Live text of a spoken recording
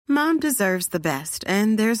Mom deserves the best,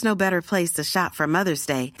 and there's no better place to shop for Mother's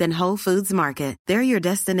Day than Whole Foods Market. They're your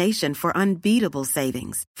destination for unbeatable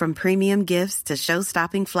savings, from premium gifts to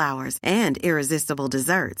show-stopping flowers and irresistible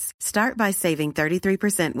desserts. Start by saving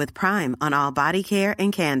 33% with Prime on all body care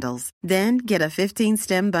and candles. Then get a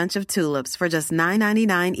 15-stem bunch of tulips for just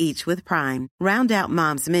 $9.99 each with Prime. Round out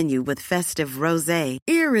Mom's menu with festive rosé,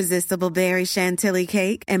 irresistible berry chantilly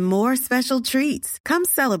cake, and more special treats. Come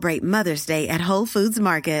celebrate Mother's Day at Whole Foods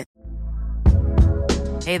Market.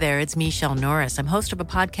 Hey there, it's Michelle Norris. I'm host of a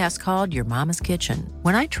podcast called Your Mama's Kitchen.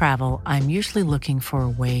 When I travel, I'm usually looking for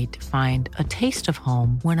a way to find a taste of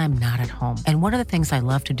home when I'm not at home. And one of the things I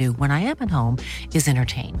love to do when I am at home is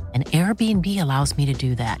entertain. And Airbnb allows me to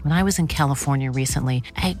do that. When I was in California recently,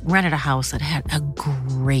 I rented a house that had a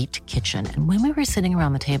great kitchen. And when we were sitting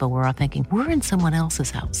around the table, we were all thinking, we're in someone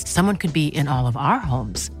else's house. Someone could be in all of our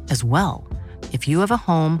homes as well. If you have a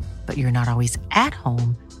home, but you're not always at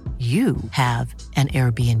home, you have an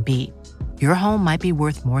Airbnb. Your home might be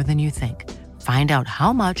worth more than you think. Find out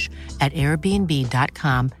how much at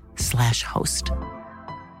airbnb.com/host.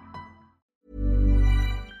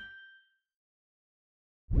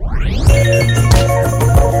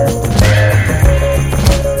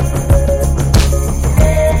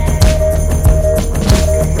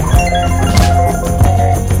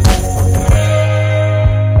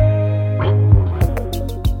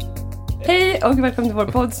 Hej och välkommen till vår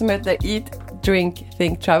podd som heter Eat, Drink,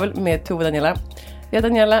 Think, Travel med Tove och Daniela. Jag,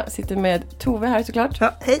 Daniela, sitter med Tove här såklart.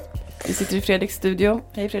 Ja, hej. Vi sitter i Fredriks studio.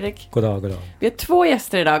 Hej Fredrik. God dag. Vi har 2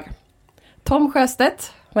 gäster idag. Tom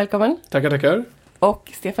Sjöstedt, välkommen. Tackar.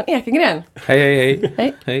 Och Stefan Ekengren.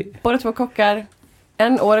 Hej. Båda 2 kockar.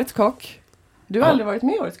 En årets kock. Du har aldrig varit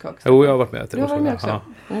med i årets kock? Jo, jag har varit med. Du har varit med också? Ja.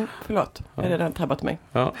 Förlåt, jag har redan tabbat mig.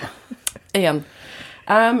 Ja. Igen.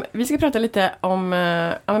 Vi ska prata lite om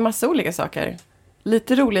en massa olika saker.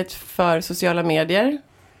 Lite roligt för sociala medier.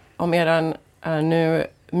 Om eran nu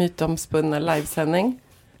mytomspunna livesändning.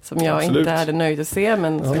 Som jag Absolut. inte hade nöjd att se,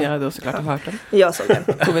 men som jag då såklart har hört om. Jag såg den.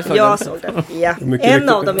 Jag såg den, ja. En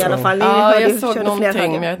av dem i alla fall. Jag såg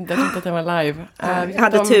någonting, men jag vet inte att den var live. Jag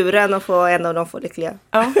hade turen att få en av dem få lyckliga.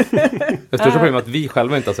 Ja. Jag tror problem att vi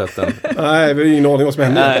själva inte har sett den. Nej, vi har ingen aning vad som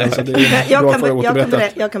händer. Alltså, Jag kan berätta.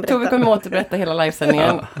 Tove kommer återberätta hela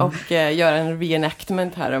livesändningen och göra en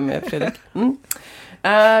reenactment här med Fredrik.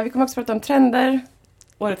 Vi kommer också prata om trender,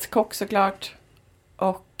 årets kock såklart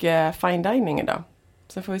och fine dining idag.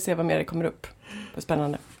 Sen får vi se vad mer det kommer upp. Det är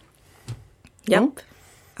spännande. Ja,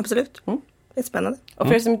 absolut. Det är spännande. Och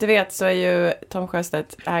för er som inte vet så är ju Tom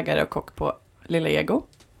Sjöstedt ägare och kock på Lilla Ego.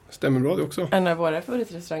 Stämmer bra det också. En av våra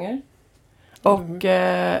favoritrestauranger. Och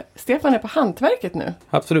Stefan är på hantverket nu.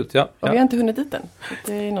 Absolut, ja. Och vi har inte hunnit dit än.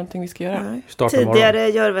 Det är någonting vi ska göra. Tidigare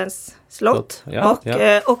Jörvens slott. Ja,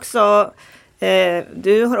 och också,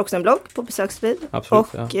 du har också en blogg på besöksbil.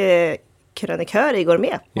 Absolut, och krönikör i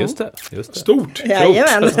Gourmet. Just det. Stort.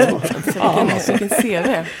 Jajamän. Vilken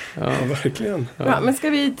CV. Ja, verkligen. Ja, men ska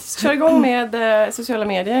vi köra igång med sociala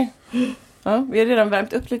medier? Ja, vi har redan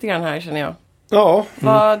värmt upp lite grann här, känner jag. Ja.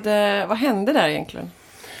 Vad hände där egentligen?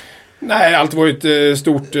 Nej, allt var ju ett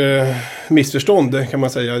stort missförstånd kan man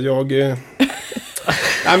säga.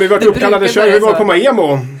 Vi var uppkallade, vi var på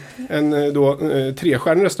Maemo. En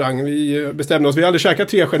 3-stjärnig restaurang. Vi bestämde oss, vi hade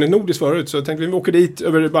käkat 3-stjärnigt nordiskt förut, så tänkte vi åker dit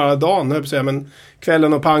över bara dagen, men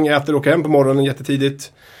kvällen och pang, äter och åker hem på morgonen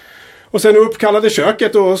jättetidigt. Och sen uppkallade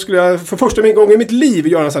köket och skulle jag för första gången i mitt liv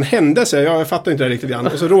göra en sån händelse. Jag fattar inte det riktigt grann.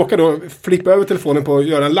 Och så råkade då flippa över telefonen på att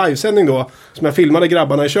göra en livesändning då, som jag filmade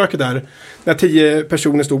grabbarna i köket där. När 10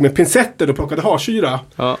 personer stod med pincetter och plockade harsyra.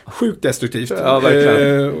 Ja. Sjukt destruktivt. Ja,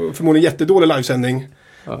 verkligen. Förmodligen jättedålig livesändning.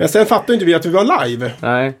 Ja. Men sen fattade inte vi att vi var live.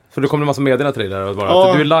 Nej, för då kom det en massa meddelanden till dig där. Att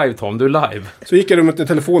du är live, Tom, du är live. Så gick jag runt med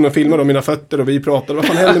telefonen och filmade mina fötter och vi pratade. Vad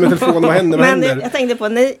fan hände med telefonen? Vad händer? Men jag tänkte på,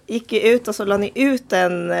 ni gick ju ut och så la ni ut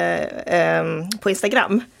den på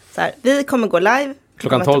Instagram. Så här, vi kommer gå live.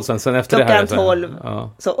 Klockan 12 sen efter det här. Klockan 12.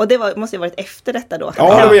 Ja. Så, och det måste ju varit efter detta då.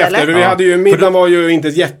 Ja, det var efter. Vi hade ju, middagen var ju inte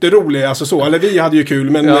jätterolig. Alltså så. Eller vi hade ju kul.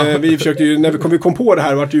 Men vi försökte ju, när vi kom på det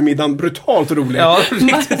här var ju middagen brutalt rolig. Ja,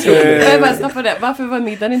 riktigt rolig. Jag bara stoppa det. Varför var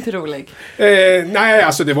middagen inte rolig? Nej,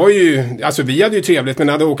 alltså det var ju... Alltså vi hade ju trevligt. Men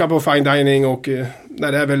när jag åka på fine dining och...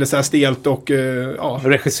 när det är väldigt så här stelt och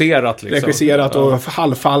regisserat liksom. Regisserat och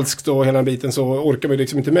halvfalskt och hela den biten, så orkar vi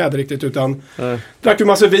liksom inte med det riktigt, utan drack vi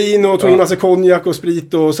massa vin och tog in massa konjak och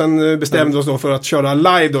sprit och sen bestämde oss då för att köra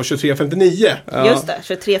live då 23.59. Just det,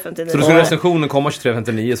 23.59. Så då skulle recensionen komma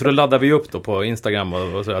 23.59, så då laddade vi upp då på Instagram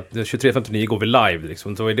och så att 23.59 går vi live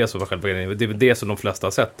liksom. Så var det som var själva grejen. Det är det som de flesta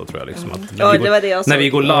har sett då, tror jag liksom, att när vi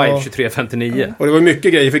går live 23.59. Och det var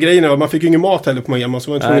mycket grejer, för grejerna var, man fick ju ingen mat heller på Miami, så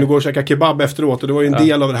man var tvungen att gå och käka kebab efteråt, och det var var ju en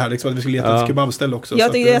del av det här, liksom, att vi skulle leta ett kebabställe också.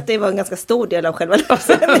 Jag tycker att det var en ganska stor del av själva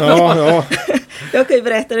livssändningen. Ja. Jag kan ju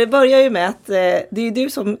berätta, det börjar ju med att det är ju du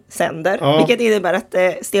som sänder, vilket innebär att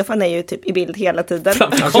Stefan är ju typ i bild hela tiden.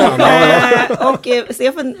 Och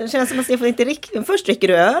Stefan, känns som att Stefan inte först dricker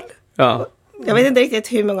du öl. Ja. Jag vet inte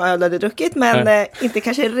riktigt hur många öl du hade druckit, men inte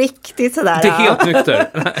kanske riktigt sådär. Det är helt nykter.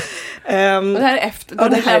 Och det här är efter.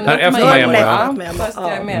 Det här är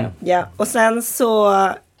efter Miami. Ja, och sen så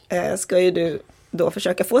ska ju du då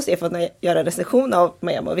försöka få Stefan att göra recension av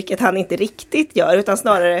Miami, vilket han inte riktigt gör, utan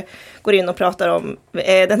snarare går in och pratar om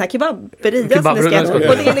den här kebabberian som det ska äta.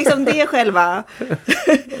 Och det är liksom det själva.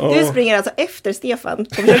 Du springer alltså efter Stefan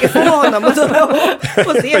och försöker få honom och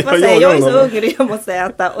Stefan säger jag är så hungrig, jag måste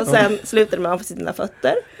äta. Och sen slutar man på sina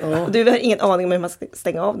fötter. Och du har ingen aning om hur man ska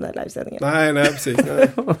stänga av den här livesändningen. Nej, precis. Nej,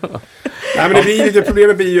 men det blir lite,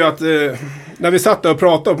 problemet blir ju att när vi satt där och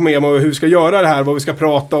pratade på Miami och hur vi ska göra det här, vad vi ska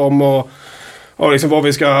prata om och liksom vad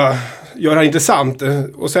vi ska göra intressant.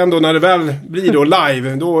 Och sen då när det väl blir då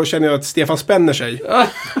live, då känner jag att Stefan spänner sig.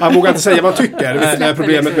 Han vågar inte säga vad han tycker. Det är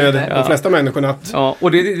problemet med de flesta människorna. Att... Ja,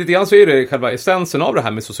 och lite grann så är det själva essensen av det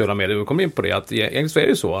här med sociala medier. Vi kommer in på det, att egentligen så är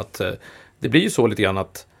det så att det blir ju så lite grann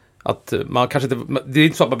att man kanske inte, det är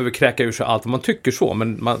inte så att man behöver kräka ur sig allt vad man tycker så,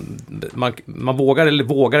 men man vågar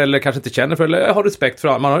eller kanske inte känner för, eller har respekt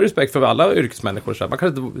för, man har respekt för alla yrkesmänniskor, så man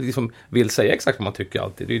kanske inte liksom vill säga exakt vad man tycker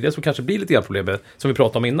alltid. Det är det som kanske blir lite grann problemet som vi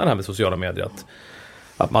pratade om innan här med sociala medier,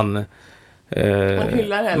 att man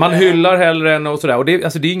hyllar hellre än och sådär, och det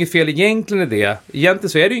är inget fel egentligen i det. Egentligen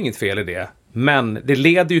så är det ju inget fel i det, men det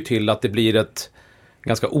leder ju till att det blir ett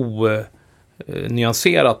ganska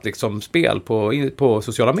nyanserat liksom spel på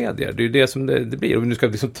sociala medier. Det är ju det som det blir. Och nu ska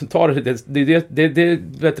vi liksom ta det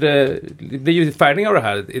blir ju färgning av det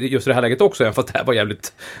här just i det här läget också, även för att det här var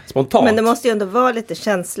jävligt spontant. Men det måste ju ändå vara lite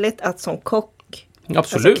känsligt att som kock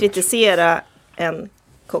kritisera en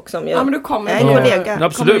kock som gör. Ja, men du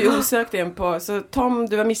kommer ju osökt in på. Så Tom,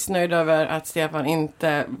 du var missnöjd över att Stefan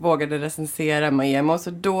inte vågade recensera Miami, så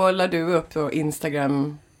då la du upp på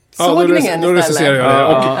Instagram. Då recenserar jag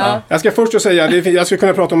det. Och jag ska först säga, jag skulle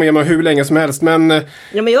kunna prata om Miami hur länge som helst, men...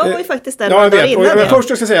 Ja, men jag var ju faktiskt där jag vet. Men först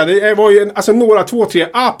ska jag säga, det var ju några, 2-3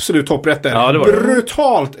 absolut topprätter. Ja, det var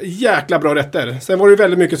brutalt jäkla bra rätter. Sen var det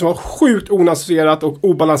väldigt mycket som var sjukt onyanserat och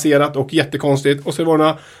obalanserat och jättekonstigt. Och så var det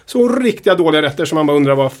några så riktiga dåliga rätter som man bara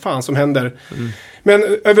undrar vad fan som händer. Men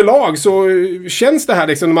överlag så känns det här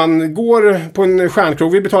liksom, när man går på en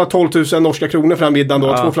stjärnkrog, vi betalar 12 000 norska kronor för den middagen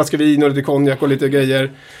då, 2 flaskor vin och lite konjak och lite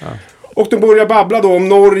grejer. Och de börjar babbla då om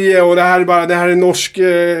Norge och det här är norsk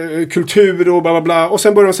kultur och bla bla bla. Och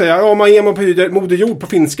sen börjar de säga, Miami betyder moder jord på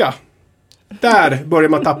finska. Där börjar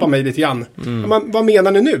man tappa mig lite grann. Vad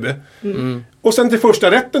menar ni nu? Och sen till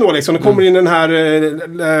första rätten då liksom, det kommer in den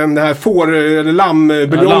här får eller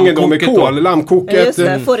lammbuljongen då med kål, lammkoket. Ja, just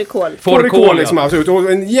det, fårikål liksom, absolut.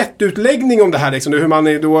 Och en jätteutläggning om det här liksom, hur man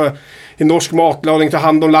är då i norsk matlagning tar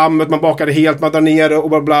hand om lammet, man bakar det helt, man drar ner och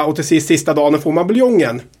bla bla, och till sista dagen får man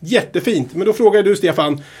buljongen. Jättefint. Men då frågar du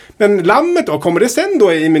Stefan, men lammet då, kommer det sen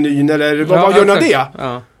då i menyn eller vad gör ni det?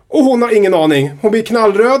 Ja. Och hon har ingen aning. Hon blir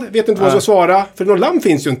knallröd, vet inte vad hon ska svara, för någon lamm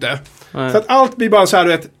finns ju inte. Så att allt blir bara så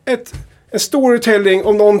här en storytelling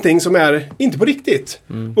om någonting som är inte på riktigt.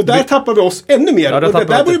 Och där tappar vi oss ännu mer. Och där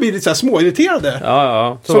börjar vi bli lite så här småirriterade.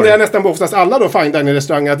 Som det är nästan på oftast alla då fine dining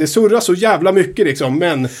restauranger, att det surrar så jävla mycket liksom,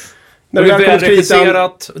 men... Det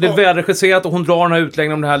är välregisserat och hon drar den här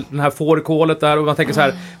utläggningen om den här fårikålet där, och man tänker så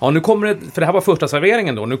här, nu kommer det, för det här var första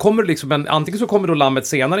serveringen då, nu kommer det liksom antingen så kommer då lammet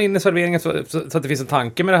senare in i serveringen så att det finns en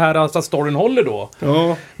tanke med det här, så att storyn håller då.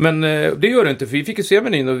 Ja. Men det gör det inte, för vi fick ju se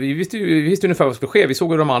menyn och vi visste ungefär vad som skulle ske. Vi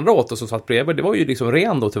såg ju de andra åt oss som satt bredvid, det var ju liksom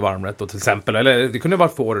ren då till varmrätt då, till exempel, eller det kunde vara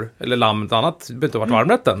får eller lamm, ett annat, det behöver inte ha varit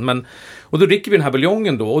varmrätten, men och då dricker vi den här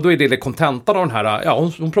buljongen då, och då är det kontentan av den här,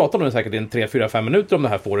 hon pratade nog säkert i 3-4-5 minuter om det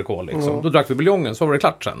här fårikål liksom. Då drack vi buljongen, så var det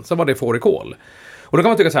klart sen. Så var det fårikål. Och då kan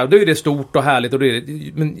man tycka så här, då är det stort och härligt.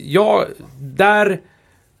 Men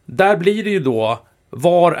där blir det ju då,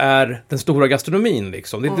 var är den stora gastronomin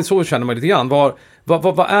liksom? Det är inte så känner man lite grann.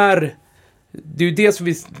 Vad är... Det är ju det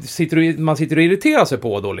som man sitter och irriterar sig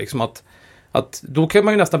på då liksom, att då kan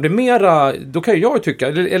man ju nästan bli mera, då kan jag tycka,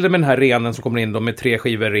 eller med den här renen som kommer in då med 3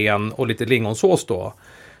 skivor ren och lite lingonsås då.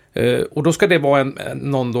 Och då ska det vara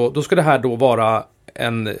då ska det här då vara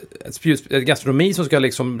en gastronomi som ska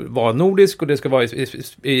liksom vara nordisk, och det ska vara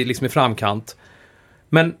liksom i framkant.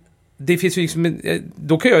 Men det finns ju liksom,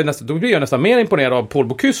 då blir jag nästan mer imponerad av Paul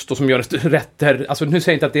Bocuse som gör rätter. Alltså nu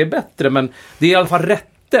säger jag inte att det är bättre, men det är i alla fall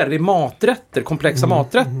rätter, det är maträtter, komplexa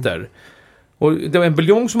maträtter. Och det är en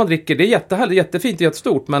buljong som man dricker, det är jättehärligt, jättefint,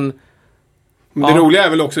 jättestort, men Men det roliga är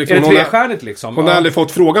väl också... Liksom, är det trestjärnigt liksom? Hon har aldrig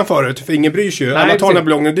fått frågan förut, för ingen bryr sig ju. Alla tar den här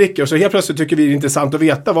buljongen och dricker. Och så helt plötsligt tycker vi det är intressant att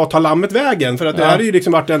veta vad tar lammet vägen. För att det här är ju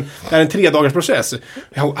liksom varit en 3-dagars process.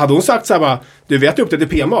 Hade hon sagt så här bara, du vet upp det till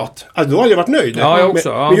P-mat. Alltså, då hade jag varit nöjd. Ja, jag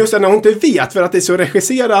också. Men just när hon inte vet, för att det är så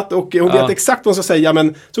regisserat och hon vet exakt vad hon ska säga.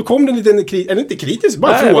 Men så kom det en liten, eller inte kritisk,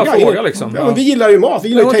 bara fråga liksom. Men vi gillar ju mat, vi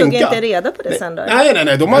gillar ju tänka. Men hon tog inte reda på det sen då?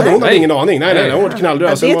 Nej, hon hade ingen aning. Nej, hon var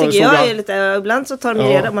knallröd. Det tycker jag är lite, ibland så tar de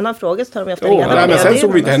reda, man har frågor så tar de ofta reda på det. Men sen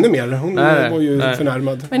såg vi inte henne mer. Hon var ju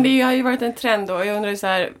förnärmad. Men det har ju varit en trend då. Jag undrar så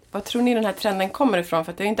här, vad tror ni den här trenden kommer ifrån?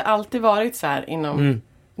 För att det har inte alltid varit så här inom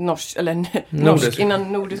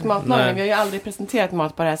inom nordisk matlagning. Vi har ju aldrig presenterat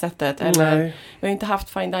mat på det här sättet. Eller vi har inte haft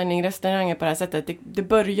fine dining restauranger på det här sättet. Det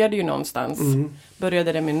började ju någonstans.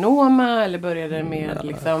 Började det med Noma eller började det med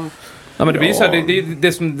liksom... Ja, men det blir så här,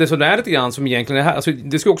 det som är lite grann som egentligen är här, alltså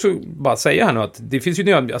det ska jag också bara säga här nu att det finns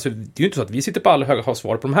ju alltså, det är ju inte så att vi sitter på alla höga har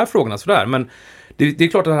svar på de här frågorna sådär, men det är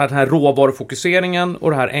klart att den här råvarufokuseringen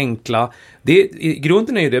och det här enkla, i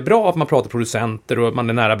grunden är ju det bra att man pratar producenter och man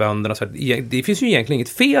är nära bönderna, så det finns ju egentligen inget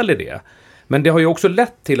fel i det, men det har ju också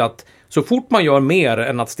lett till att så fort man gör mer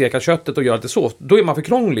än att steka köttet och göra lite sås, då är man för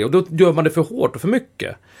krånglig och då gör man det för hårt och för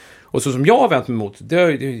mycket. Och så som jag har vänt mig mot, det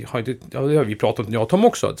har vi pratat om, jag och Tom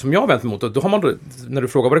också, som jag har vänt mig mot, då har man, när du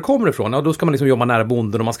frågar var det kommer ifrån, då ska man liksom jobba nära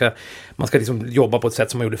bonden och man ska liksom jobba på ett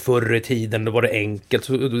sätt som man gjorde förr i tiden, då var det enkelt.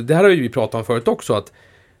 Så det här har ju vi pratat om förut också, att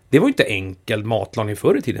det var ju inte enkel matlagning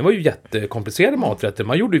förr i tiden, det var ju jättekomplicerade maträtter.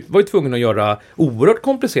 Man var ju tvungen att göra oerhört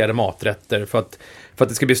komplicerade maträtter för att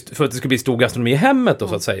det ska bli stor gastronomi i hemmet då,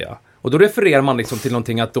 så att säga. Och då refererar man liksom till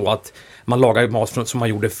någonting att man lagar mat som man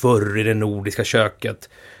gjorde förr i det nordiska köket.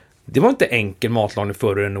 Det var inte enkel matlagning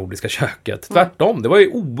förr i det nordiska köket. Tvärtom, det var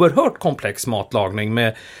ju oerhört komplex matlagning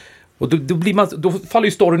med, och då faller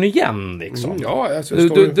ju storyn igen liksom.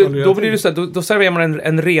 Då blir det så här, då serverar man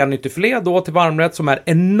en renytterfilé då till varmrätt som är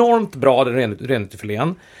enormt bra, den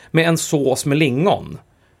renytterfilén, med en sås med lingon.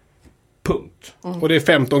 Punkt. Och det är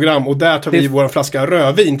 15 gram och där tar vi vår flaska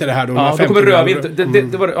rödvin till det här då. Ja, då kommer rödvin,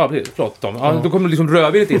 det var förlåt Tom. Då kommer liksom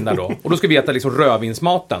rödvinet in där då. Och då ska vi äta liksom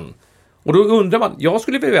rödvinsmaten. Och då undrar man, jag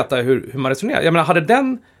skulle vilja veta hur man resonerar. Jag menar, hade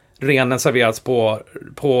den renen serverats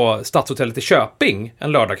på Stadshotellet i Köping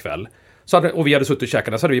en lördagkväll, och vi hade suttit och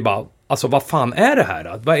käkat, så hade vi bara, alltså vad fan är det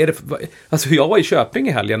här? Vad är det alltså jag var i Köping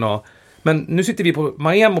i helgen men nu sitter vi på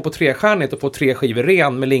Miami på 3-stjärnigt och får 3 skivor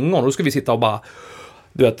ren med lingon, och då ska vi sitta och bara,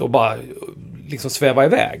 du vet, och bara liksom sväva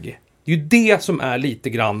iväg. Det är ju det som är lite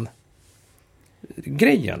grann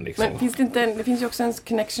grejen liksom. Men det finns ju också en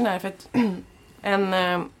connection här, för att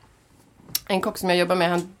en kock som jag jobbar med,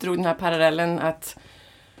 han drog den här parallellen att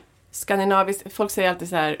folk säger alltid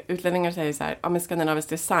så här, utlänningar säger så här, ja men skandinavisk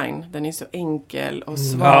design, den är så enkel och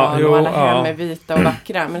sval och alla hem är vita och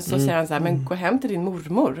vackra, men så säger han så här, men gå hem till din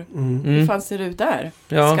mormor. Hur fan ser det ut där?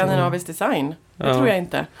 Skandinavisk design. Det tror jag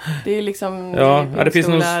inte. Det är liksom det finns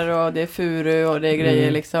och det är furu och det är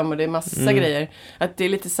grejer liksom, och det är massa grejer. Att det är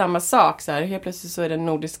lite samma sak så här. Helt plötsligt så är den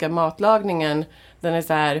nordiska matlagningen, den är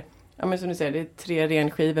så här, ja men som du säger, det är 3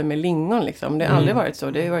 renskivor med lingon liksom. Det har aldrig varit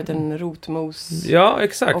så. Det har varit en rotmos. Ja,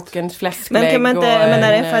 exakt. Och en fläsklägg. Men kan man inte, men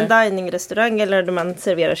är det en fine dining restaurang eller där man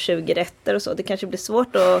serverar 20 rätter och så, det kanske blir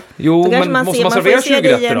svårt att... Jo, men måste man servera 20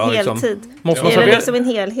 rätter då? Liksom? Måste man servera liksom en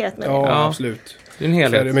helhet? Ja, absolut. Det är en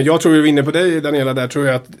helhet. Men jag tror ju inne på dig, Daniela, där tror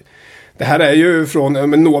jag att det här är ju från,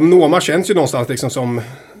 men Noma känns ju någonstans liksom som,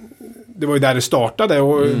 det var ju där det startade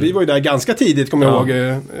och vi var ju där ganska tidigt, kommer jag ihåg.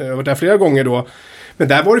 Jag har varit där flera gånger då. Men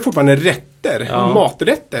där var det fortfarande rätter,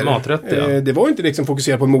 maträtter. Det var inte liksom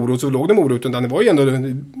fokuserat på morot, så låg det morot, utan det var ju ändå,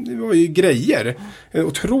 det var ju grejer. En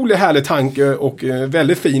otroligt härlig tanke och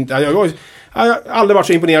väldigt fint. Jag har aldrig varit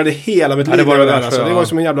så imponerad i hela mitt liv. Det var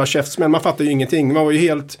som en jävla käftsmäll, man fattar ju ingenting. Man var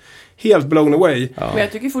ju helt blown away. Ja. Men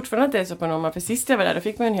jag tycker fortfarande att det är så på Noma, för sist jag var där, då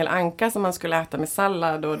fick man en hel anka som man skulle äta med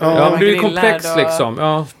sallad. Och det blir komplex liksom.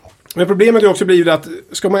 Ja. Men problemet är också blivit att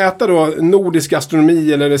ska man äta då nordisk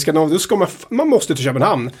gastronomi eller skandinavisk, då ska man måste till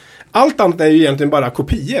Köpenhamn. Allt annat är ju egentligen bara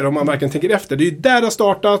kopior om man verkligen tänker efter. Det är ju där det har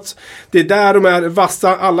startats. Det är där de är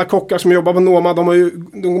vassa. Alla kockar som jobbar på Noma,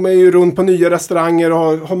 de är ju runt på nya restauranger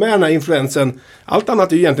och har med den här influensen. Allt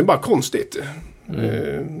annat är ju egentligen bara konstigt.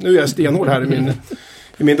 Nu är jag stenhård här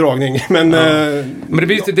i min dragning. Men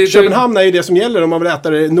Köpenhamn är ju det som gäller om man vill äta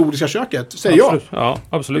det nordiska köket, säger jag. Ja,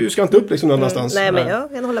 absolut. Du ska inte upp liksom någonstans. Nej, men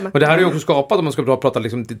jag kan hålla med. Och det här är ju också skapat, om man ska prata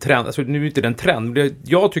liksom trend, alltså nu är inte det en trend.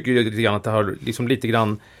 Jag tycker ju lite grann att det har liksom lite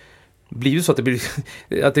grann blivit så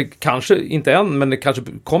att det kanske inte än, men det kanske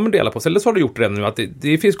kommer dela på sig. Eller så har det gjort det nu, att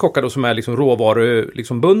det finns kockar då som är liksom råvaru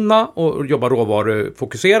liksom bundna och jobbar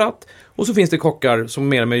råvarufokuserat. Och så finns det kockar som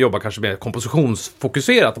mer och mer jobbar kanske mer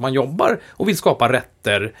kompositionsfokuserat. Man jobbar och vill skapa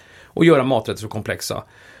rätter och göra maträtter så komplexa.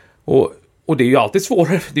 Och det är ju alltid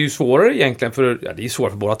svårare. Det är ju svårare egentligen det är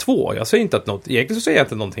svårare för båda två. Jag säger inte att egentligen så säger jag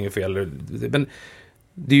inte att någonting är fel. Men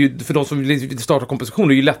det är ju, för de som vill starta komposition,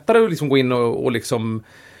 det är ju lättare att liksom gå in och liksom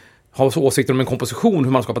ha åsikter om en komposition,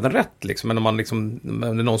 hur man skapat den rätt liksom. Men om man liksom, det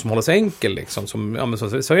är någon som håller sig enkel liksom, som, ja men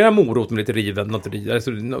så är det morot med lite riven,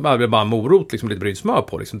 bara morot liksom, lite brynsmör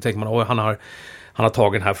på liksom. Då tänker man, han har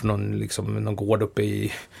tagit den här från någon gård uppe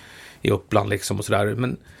i Uppland liksom och sådär.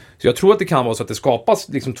 Men så jag tror att det kan vara så att det skapas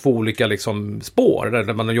liksom 2 olika liksom spår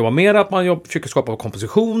där man jobbar mer att man försöker skapa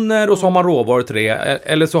kompositioner och så har man råvaror till det,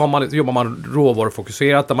 eller så jobbar man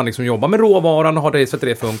råvarufokuserat där man liksom jobbar med råvaran och sätter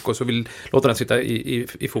det i funk och så vill låta den sitta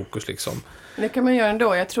i fokus liksom. Det kan man göra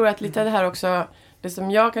ändå. Jag tror att lite av det här också, det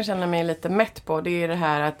som jag kan känna mig lite mätt på, det är det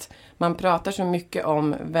här att man pratar så mycket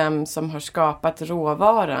om vem som har skapat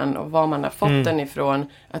råvaran och var man har fått den ifrån,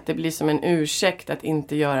 att det blir som en ursäkt att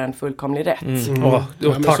inte göra en fullkomlig rätt.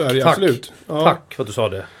 Tack för att du sa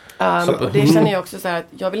det. Och det känner jag också så här att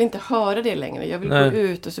jag vill inte höra det längre. Jag vill gå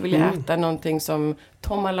ut och så vill jag äta någonting som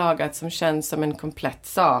Tom har lagat som känns som en komplett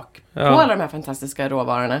sak på alla de här fantastiska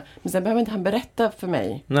råvarorna. Men sen behöver inte han berätta för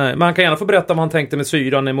mig. Nej, man kan gärna få berätta vad han tänkte med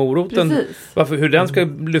syran i moroten. Hur den ska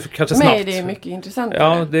kanske snabbt. Nej, det är mycket intressant.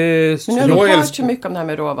 Ja, men nu har jag hört så mycket om det här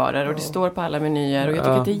med råvaror och det står på alla menyer och jag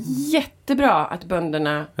tycker att det är jättebra att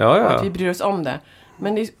bönderna och att vi bryr oss om det.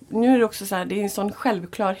 Men nu är det också så här, det är en sån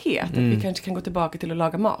självklarhet att vi kanske kan gå tillbaka till att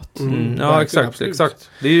laga mat. Ja, exakt.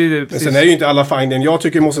 Det är ju men sen är ju inte alla fine. Jag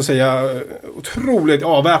tycker, måste säga, otroligt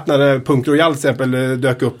avväpnade Punk Royal till exempel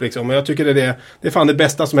dök upp liksom. Och jag tycker det är fan det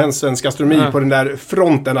bästa som hänt svensk gastronomi på den där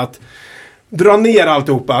fronten, att dra ner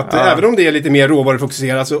alltihopa. Att även om det är lite mer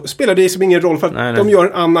råvarufokuserat så spelar det som ingen roll för att de gör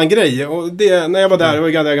en annan grej. Och det, när jag var där,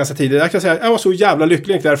 jag var ganska tidigt, jag kan säga jag var så jävla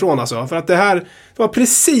lycklig därifrån alltså. För att det var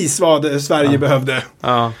precis vad Sverige behövde.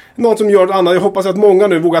 Någon som gör något annat. Jag hoppas att många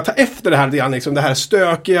nu vågar ta efter det här igen, liksom. Det här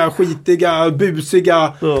stökiga, skitiga,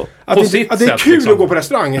 busiga. Att det är kul liksom att gå på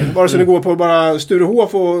restaurang. Vare sig du går på bara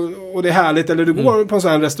Sturehof och det är härligt, eller du går på en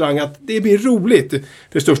sån här restaurang, att det blir roligt. För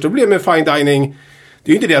det största problemet med fine dining,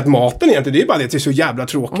 det är ju inte det att maten egentligen, det är bara det att det är så jävla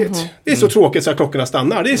tråkigt. Det är så tråkigt så att klockorna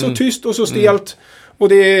stannar. Det är så tyst och så stelt. Och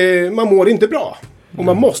man mår inte bra. Och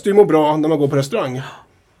man måste ju må bra när man går på restaurang.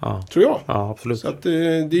 Tror jag. Ja, absolut. Så att, det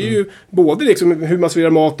är ju både liksom hur man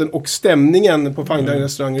serverar maten och stämningen på fine dining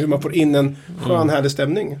restaurang. Hur man får in en skön härlig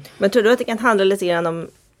stämning. Men tror du att det kan handla lite grann om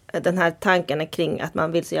den här tanken kring att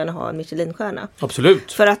man vill så gärna ha en Michelinstjärna?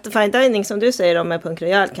 Absolut. För att fine dining, som du säger om med Punk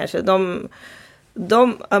Royal kanske,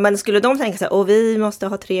 men skulle de tänka sig att vi måste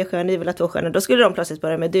ha 3 stjärnor, vi vill ha 2 stjärnor, då skulle de plötsligt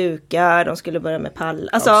börja med dukar, de skulle börja med pall.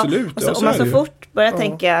 Alltså, absolut. Om man så fort börjar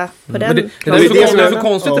tänka på den. Det är så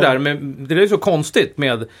konstigt det där. Det är så konstigt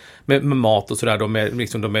med mat och sådär då,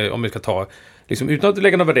 om vi ska ta liksom, utan att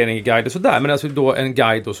lägga någon värdering i guide och sådär, men alltså då en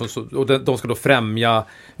guide och de ska då främja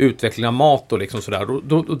utvecklingen av mat och liksom sådär.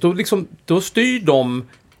 Då styr de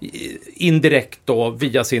indirekt då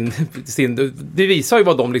via sin det visar ju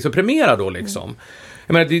vad de liksom premierar då liksom.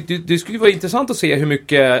 Jag menar, det skulle vara intressant att se hur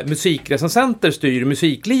mycket musikrecensenter styr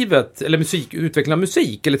musiklivet eller utveckling av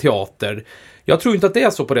musik eller teater. Jag tror inte att det är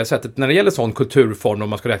så på det sättet när det gäller sån kulturform, om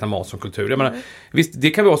man ska räkna mat som kultur. Jag menar, visst, det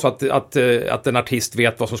kan vara så att en artist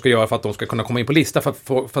vet vad som ska göra för att de ska kunna komma in på lista för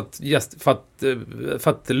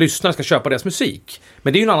att lyssnare ska köpa deras musik.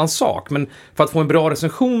 Men det är ju en annan sak. Men för att få en bra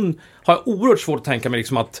recension har jag oerhört svårt att tänka mig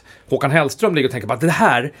liksom att Håkan Hellström ligger och tänker på att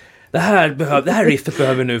det här riffet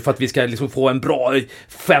behöver vi nu för att vi ska liksom få en bra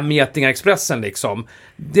 5 getingar Expressen liksom.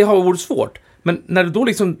 Det har varit svårt. Men när det då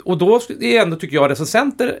liksom, och då är ändå, tycker jag,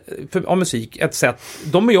 recensenter av musik ett sätt,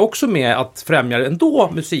 de är ju också med att främja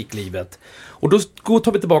ändå musiklivet. Och då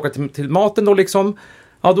tar vi tillbaka till maten då liksom,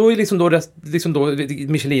 ja då är liksom då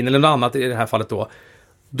Michelin eller något annat i det här fallet då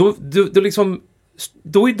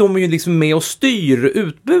är de ju liksom med och styr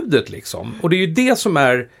utbudet liksom. Och det är ju det som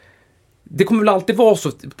är, det kommer väl alltid vara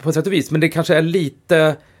så på ett sätt och vis, men det kanske är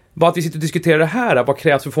lite, bara att vi sitter och diskuterar det här, vad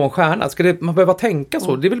krävs för att få en stjärna? Man behöver tänka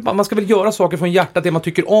så. Det är väl, man ska väl göra saker från hjärtat, det man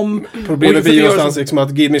tycker om. Problemet blir ju någonstans liksom att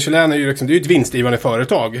Guide Michelin är ju liksom, det är ju ett vinstdrivande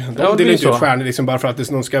företag. De delar inte ut stjärnor liksom bara för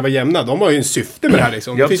att någon ska vara jämna. De har ju en syfte med det här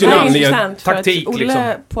liksom. Det finns ju en anledning. Taktik Olle liksom.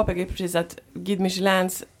 Påpekar precis att Guide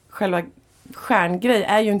Michelins själva stjärngrej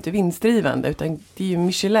är ju inte vinstdrivande, utan det är ju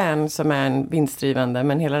Michelin som är en vinstdrivande,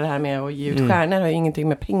 men hela det här med att ge ut stjärnor har ju ingenting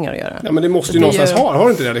med pengar att göra. Ja, men det måste ju någonstans har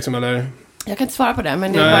det inte det liksom, eller? Jag kan inte svara på det,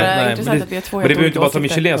 men det är bara intressant att vi har 2 men det behöver inte bara ta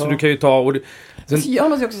Michelin, så du kan ju ta jag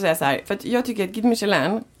måste också säga så här, för att jag tycker att Guide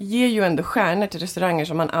Michelin ger ju ändå stjärnor till restauranger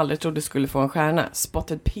som man aldrig trodde skulle få en stjärna.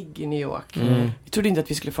 Spotted Pig i New York. Jag trodde inte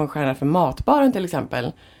att vi skulle få en stjärna för Matbaren till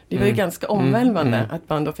exempel. Det var ju ganska omvälvande att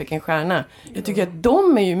man då fick en stjärna. Jag tycker att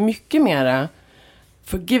de är ju mycket mera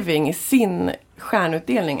forgiving i sin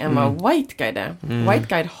stjärnutdelning än vad White Guide är. White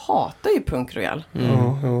Guide hatar ju Punk Royal.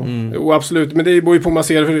 Jo, absolut. Men det beror ju på man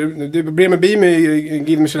ser. Det problemet blir med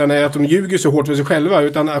Guide Michelin är att de ljuger så hårt för sig själva.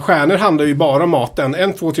 Utan stjärnor handlar ju bara om maten.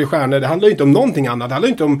 1, 2, 3 stjärnor. Det handlar ju inte om någonting annat. Det handlar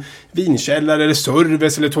ju inte om vinkällare eller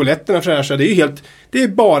service eller toaletterna fräscha. Det är ju helt... Det är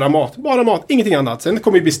bara mat. Bara mat. Ingenting annat. Sen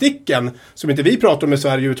kommer ju besticken som inte vi pratar om i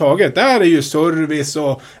Sverige överhuvudtaget. Där är ju service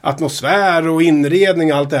och atmosfär och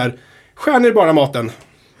inredning och allt det här. Stjärnor är bara maten.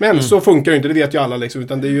 Men så funkar ju inte, det vet ju alla liksom,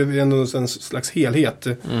 utan det är ju en slags helhet.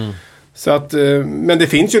 Så att, men det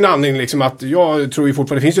finns ju en anledning liksom att, jag tror ju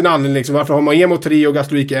fortfarande, det finns ju en anledning liksom, varför har Maemo 3 och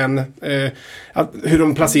Gastronomic 1, hur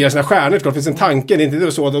de placerar sina stjärnor, för det finns en tanke, det är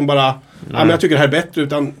inte så att de bara, men jag tycker det här är bättre,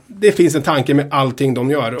 utan det finns en tanke med allting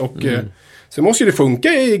de gör, och så måste ju det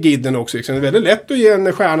funka i guiden också liksom. Det är väldigt lätt att ge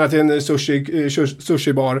en stjärna till en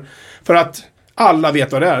sushi-bar, för att alla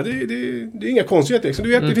vet vad det är. Det är inga konstigheter liksom.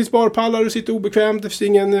 Du vet, det finns barpallar, du sitter obekvämt, det finns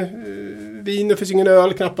ingen vin, det finns ingen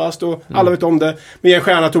öl knappast, och alla vet om det. Med en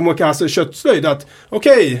stjärna Tomokaze köttslöjd att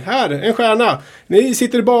okej, här, en stjärna. Ni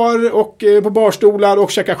sitter i bar och på barstolar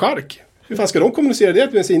och käkar chark. Hur fan ska de kommunicera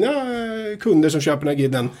det med sina kunder som köper den här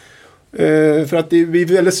guiden? För att det blir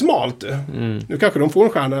väldigt smalt. Nu kanske de får en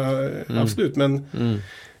stjärna, absolut, men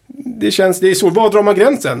det är så, var drar man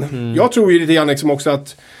gränsen? Jag tror ju lite grann liksom också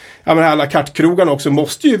att alla kartkrogarna också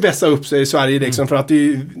måste ju vässa upp sig i Sverige liksom, för att det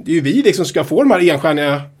är ju vi liksom ska få de här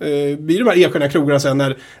enstjärniga krogarna sen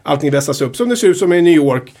när allting vässas upp, som det ser ut som i New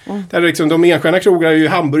York. Där liksom, de enstjärniga krogarna är ju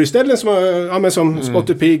hamburgerställen som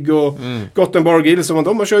Spotted Pig och Gothenburg Grill, som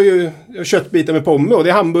de kör ju köttbitar med pomme, och det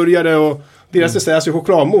är hamburgare, och deras dessert är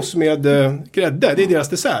chokladmousse med grädde. Det är deras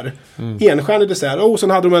dessert. Enstjärnig dessert. Och sen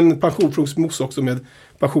hade de en passionsfruktsmousse också med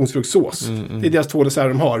passionsfruktsås. Det är deras 2 desserter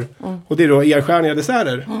de har. Och det är då enstjärniga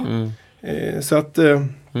desserter. Så att...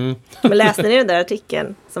 Men läste ni den där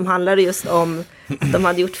artikeln som handlade just om att de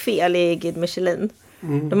hade gjort fel i Guide Michelin?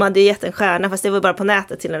 De hade ju gett en stjärna, fast det var bara på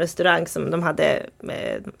nätet, till en restaurang som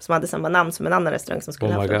hade samma namn som en annan restaurang som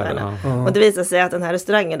skulle haft en stjärna. Och det visade sig att den här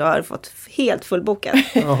restaurangen då har fått helt fullbokat.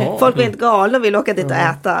 Folk var helt galna och ville åka dit och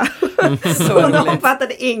äta. Så de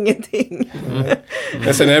fattade ingenting.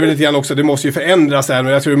 Men sen är det väl lite grann också, det måste ju förändras här,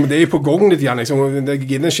 men jag tror det är på gång lite grann liksom.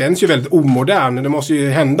 Den känns ju väldigt omodern. Det måste ju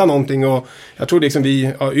hända någonting, och jag tror liksom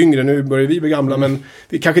vi yngre, nu börjar vi bli gamla, men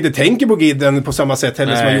vi kanske inte tänker på guiden på samma sätt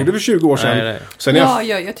heller som man gjorde för 20 år sedan. Nej. Sen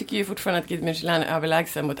jag tycker ju fortfarande att Guide Michelin är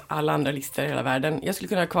överlägsen mot alla andra listor i hela världen. Jag skulle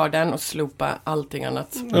kunna ha kvar den och slopa allting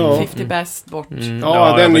annat. 50 bäst bort.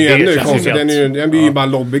 Ja, den är ju ännu konstig. Den blir ju bara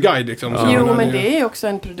en lobbyguide liksom. Jo, men det är ju också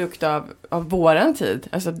en produkt av våran tid.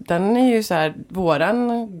 Alltså den är ju så här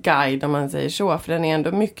våran guide, om man säger så. För den är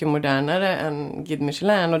ändå mycket modernare än Guide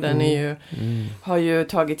Michelin. Och den är ju, har ju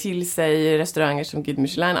tagit till sig restauranger som Guide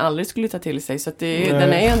Michelin aldrig skulle ta till sig. Så att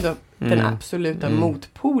den är ju ändå den absoluta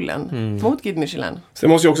motpolen mot Guide Michelin. Sen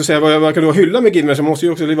måste jag också säga, vad man kan då hylla med Guide Michelin, måste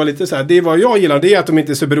ju också vara lite så här, det är vad jag gillar, det är att de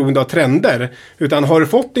inte är så beroende av trender, utan har du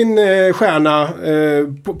fått din stjärna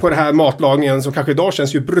på det här matlagningen som kanske idag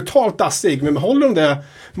känns ju brutalt dassig, men håller de det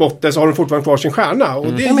måttet så har de fortfarande kvar sin stjärna,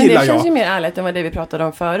 och det gillar jag. Det känns ju mer ärligt än vad det vi pratade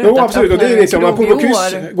om förut. Jo, absolut, och det är liksom, man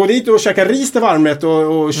gå dit och käka ris till varmrätt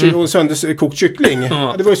och sönderkokt kyckling.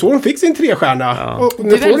 Det var ju så de fick sin 3-stjärna. Och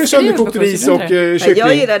nu får du sönderkokt ris och kyckling.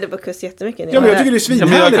 Jag gillade Bocuse jättemycket. Ja, men jag tycker det är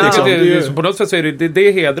svinhärligt liksom. På något sätt så är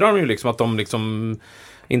det hedrar de ju liksom, att de liksom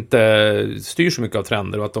inte styr så mycket av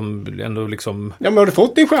trender, och att de ändå liksom... Ja, men har du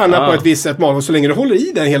fått din stjärna på ett visst sätt, och så länge du håller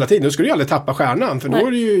i den hela tiden, då ska du ju aldrig tappa stjärnan, för då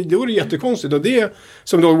är det jättekonstigt. Och det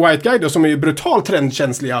som då White Guide då, som är ju brutalt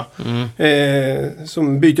trendkänsliga,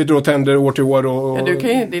 som byter då trender år till år. Och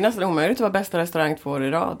det är nästan omöjligt att vara bästa restaurang 2 år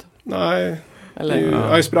i rad. Nej.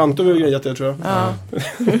 Eller Esperanto har grejat det, tror jag. Ja.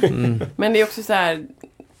 Men det är också så här,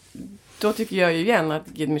 då tycker jag ju igen att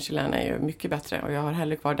Guide Michelin är ju mycket bättre, och jag har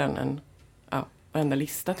hellre kvar den än varenda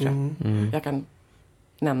lista, tror jag. Jag kan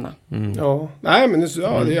nämna. Ja, nej, men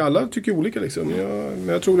det är alla tycker olika liksom. Men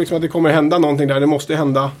jag tror liksom att det kommer hända någonting där. Det måste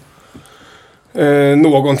hända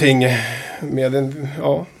någonting med en,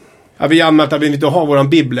 vi har anmält att vi inte har våran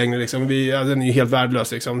bib längre liksom. Den är ju helt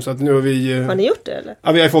värdelös liksom. Så att nu har vi... Har ni gjort det, eller?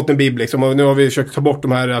 Ja, vi har fått en bib liksom, och nu har vi försökt ta bort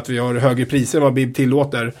de här att vi har högre priser än vad bib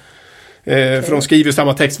tillåter. För de skriver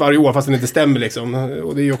samma text varje år fast den inte stämmer liksom.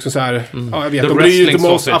 Och det är ju också så här, jag vet, de bryr inte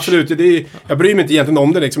om oss, absolut. Jag bryr mig inte egentligen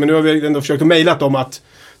om det liksom, men nu har vi ändå försökt att mejla dem att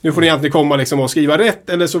nu får ni egentligen komma liksom och skriva rätt,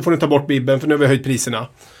 eller så får ni ta bort bibben, för nu har vi höjt priserna.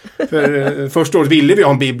 För första året ville vi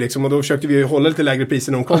ha en bib liksom, och då försökte vi hålla lite lägre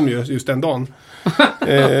priser när de kom just den dagen.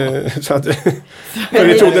 Så att, för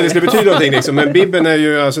vi trodde att det skulle betyda någonting liksom, men bibben är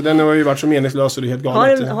ju, alltså den har ju varit så meningslös och det är helt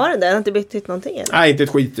galet. Har den där? Den har inte betytt någonting än? Nej, inte ett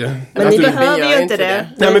skit. Men ni behöver ju inte det.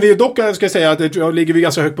 Nej, men vi dock, ska jag säga, att ligger vi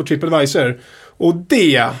ganska högt på TripAdvisor. Och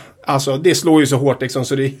det slår ju så hårt liksom,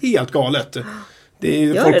 så det är helt galet. Det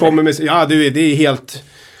är, folk det kommer med, ja det är helt...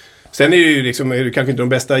 Sen är det ju liksom, är det kanske inte de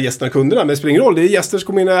bästa gästerna och kunderna, men det spelar ingen roll. Det är gäster som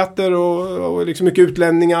kommer in och äter och liksom mycket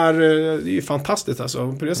utlänningar. Det är ju fantastiskt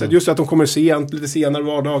alltså. På det sättet. Just att de kommer sent, lite senare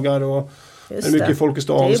vardagar och det är mycket folk i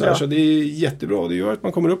stan. Så det är jättebra. Det gör att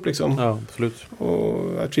man kommer upp liksom. Ja, absolut.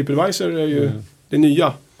 Och TripAdvisor är ju det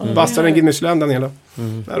nya. Vassare än Guinness Land, Daniela.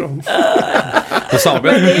 Där då.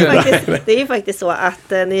 Det är ju faktiskt så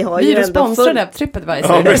att ni har ju vi är ändå... sponsrade av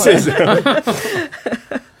TripAdvisor. Ja, precis.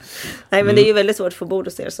 Nej, men det är ju väldigt svårt att få bord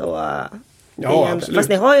hos er så... Ja, absolut. Fast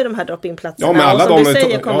ni har ju de här drop-in-platserna. Ja, men alla och som de du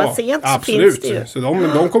säger, komma sent absolut. Så finns det ju. Så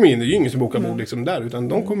de kommer in, det är ju ingen som bokar bord liksom där, utan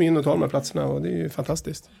de kommer in och tar de här platserna och det är ju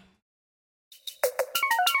fantastiskt.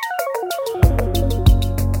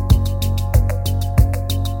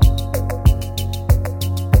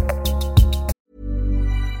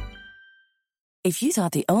 If you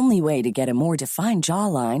thought the only way to get a more defined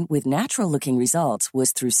jawline with natural-looking results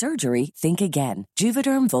was through surgery, think again.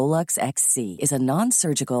 Juvederm Volux XC is a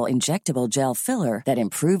non-surgical injectable gel filler that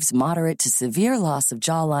improves moderate to severe loss of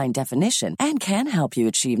jawline definition and can help you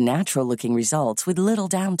achieve natural-looking results with little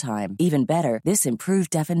downtime. Even better, this improved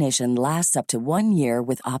definition lasts up to 1 year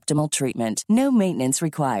with optimal treatment. No maintenance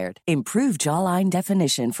required. Improve jawline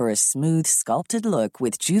definition for a smooth, sculpted look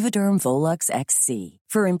with Juvederm Volux XC.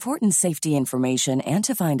 For important safety information and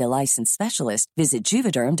to find a licensed specialist, visit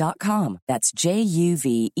Juvederm.com. That's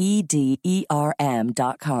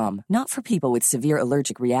JUVEDERM.com. Not for people with severe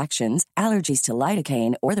allergic reactions, allergies to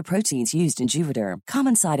lidocaine, or the proteins used in Juvederm.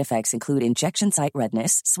 Common side effects include injection site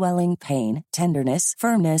redness, swelling, pain, tenderness,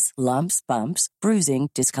 firmness, lumps, bumps, bruising,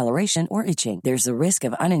 discoloration, or itching. There's a risk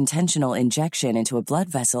of unintentional injection into a blood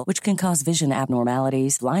vessel, which can cause vision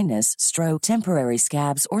abnormalities, blindness, stroke, temporary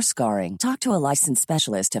scabs, or scarring. Talk to a licensed specialist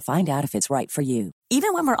to find out if it's right for you.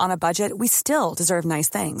 Even when we're on a budget, we still deserve nice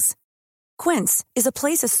things. Quince is a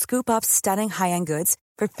place to scoop up stunning high-end goods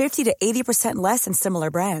for 50 to 80% less than similar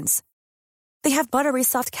brands. They have buttery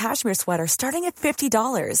soft cashmere sweaters starting at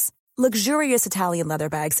 $50, luxurious Italian leather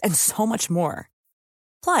bags, and so much more.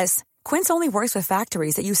 Plus, Quince only works with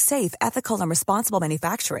factories that use safe, ethical, and responsible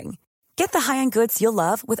manufacturing. Get the high-end goods you'll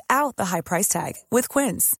love without the high price tag with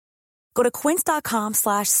Quince. Go to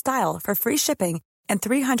quince.com/style for free shipping and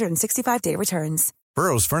 365-day returns.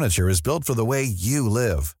 Burrow's furniture is built for the way you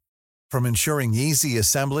live. From ensuring easy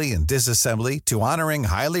assembly and disassembly to honoring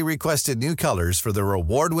highly requested new colors for their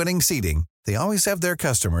award-winning seating, they always have their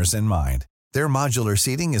customers in mind. Their modular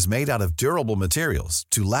seating is made out of durable materials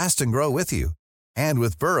to last and grow with you. And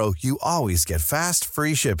with Burrow, you always get fast,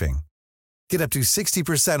 free shipping. Get up to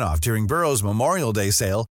 60% off during Burrow's Memorial Day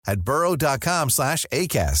sale at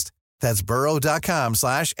burrow.com/ACAST. That's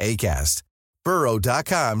burrow.com/ACAST.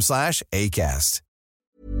 burrow.com/ACAST.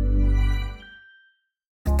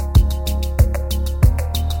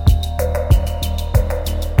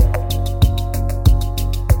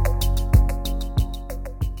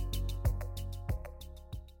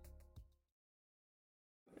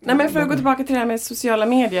 Nej, men för att gå tillbaka till det här med sociala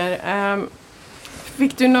medier.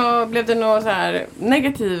 Blev det någon så här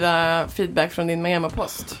negativa feedback från din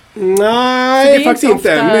Miami-post? Nej, faktiskt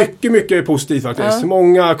inte. Mycket positivt faktiskt. Ja.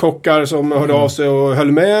 Många kockar som hörde av sig och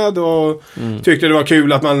höll med och tyckte det var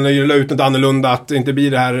kul att man la ut något annorlunda, att det inte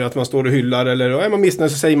blir det här att man står och hyllar eller är man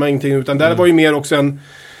missnöjd så säger man ingenting, utan där var ju mer också en...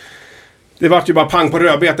 Det var ju bara pang på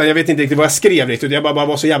rödbetan. Jag vet inte riktigt vad jag skrev riktigt. Jag bara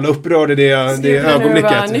var så jävla upprörd i det ögonblicket.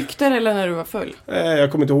 När du var nykter eller när du var full?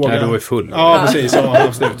 Jag kommer inte ihåg. Nej, du var full. Ja, precis. Ja,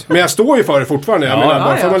 absolut. Men jag står ju för det fortfarande. Jag menar,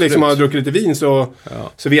 bara för att man liksom har druckit lite vin så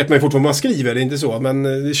vet man ju fortfarande vad man skriver. Det är inte så. Men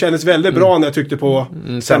det kändes väldigt bra när jag tryckte på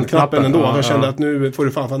sändknappen ändå. Jag kände att nu får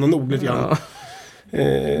du fan nog lite grann.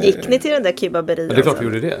 Gick ni till den där kebaberian? Det är klart vi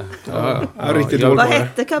gjorde det. Riktigt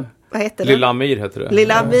Vad hette det? Lilla Amir hette det.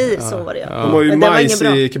 Lilla Amir, så var det. De har ju majs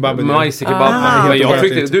i kebaben. Majs i kebaben.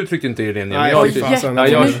 Du tryckte inte i det. Nej,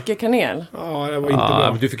 jättemycket kanel. Ja, det var inte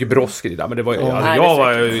bra. Du fick ju brosk i det där, men det var,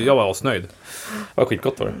 jag var asnöjd. Det var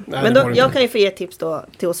skitgott var det. Men jag kan ju få ge tips då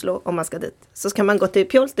till Oslo om man ska dit. Så ska man gå till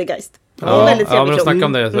Pjoltergeist. Ja, men de snackade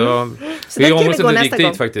om det. Vi ångrar oss inte gick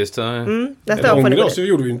dit faktiskt. Ångrar oss, det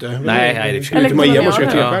gjorde vi ju inte. Nej, det skulle inte Miami och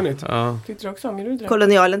köra trestjärnigt. Tyckte du också om det?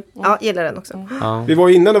 Kolonialen. Ja, gillar den också. Vi var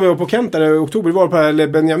innan när vi var på Kent där i oktober, vi var på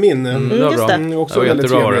Benjamin. Just det. Också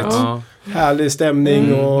väldigt trevligt. Härlig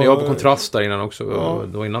stämning. Och... Jag var på Kontrast där innan också.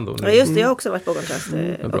 Då innan då. Ja, just det. Jag har också varit på Kontrast.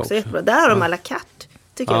 Också jättebra. Där har de alla katt.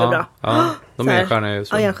 Tycker jag är bra. Ja, de är enstjärnor ju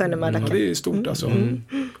så. Ja, enstjärnor med alla katt. Det är stort alltså.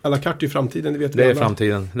 Alla katt i framtiden, det vet vi. Det är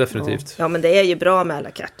framtiden, definitivt. Ja, men det är ju bra med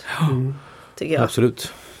alla katt. Tycker jag.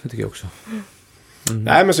 Absolut, det tycker jag också.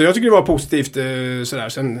 Nej, men så jag tycker det var positivt sådär.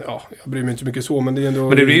 Sen, jag bryr mig inte så mycket så, men det är ändå...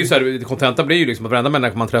 Men det blir ju så här, kontenta blir ju liksom att varenda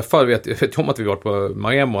människa man träffar vet om att vi var på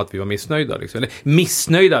Miami och att vi var missnöjda liksom. Eller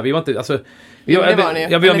missnöjda, vi var inte, alltså... Vi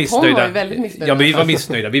var missnöjda. Ja, men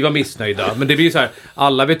vi var missnöjda. Men det blir ju så här,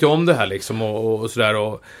 alla vet ju om det här liksom och sådär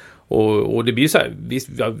och det blir så här,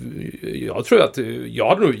 jag tror att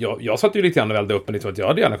jag satt ju lite grann och välde upp, men liksom att jag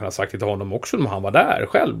hade gärna kunnat sagt till honom också om han var där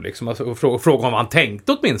själv liksom, alltså, och fråga om han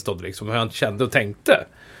tänkte åtminstone liksom, hur han kände och tänkte.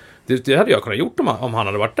 Det hade jag kunnat gjort om han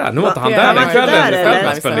hade varit där. Nu var inte han där den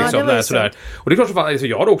kvällen liksom, sådär. Och det är klart så fan, alltså,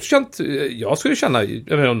 jag hade också känt, jag skulle känna,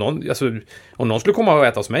 om någon skulle komma och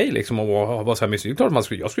äta hos mig liksom, och vara så här misslyckad,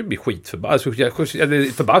 klart jag skulle bli skitförbannad.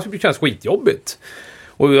 Förbannad skulle kännas skitjobbigt.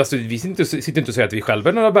 Och alltså, vi sitter inte och säger att vi själva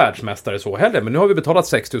är några världsmästare så heller, men nu har vi betalat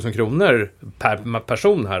 6 000 kronor per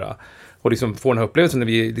person här. Och liksom får den här upplevelsen när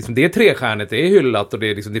vi, liksom, det är 3-stjärnigt, det är hyllat och det,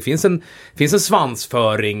 är liksom, det finns en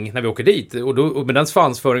svansföring när vi åker dit. Och med den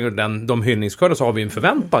svansföringen och de hyllningskörerna så har vi en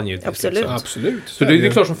förväntan givetvis. Absolut. Liksom. Absolut. Så det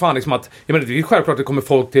är klart som fan liksom att, jag menar, det är självklart att det kommer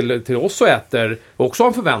folk till oss och äter och också har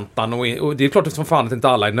en förväntan. Och det är klart som fan att inte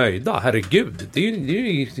alla är nöjda. Herregud.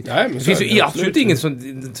 Det finns ju absolut ingen som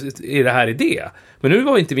är det här i det. Men nu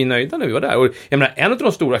var inte vi nöjda när vi var där. Och jag menar, en av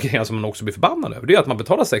de stora grejerna som man också blir förbannad över, det är att man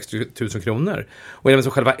betalar 6 000 kronor. Och jag menar,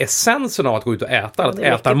 så själva essensen av att gå ut och äta, att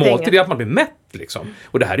äta måltid, det är att man blir mätt liksom.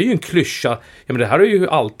 Och det här är ju en klyscha. Jag menar, det här har ju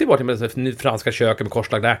alltid varit med franska köken med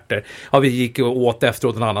korslagda ärtor. Ja, vi gick och åt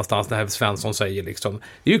efteråt någon annanstans, det här Svensson säger liksom.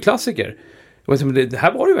 Det är ju klassiker. Och det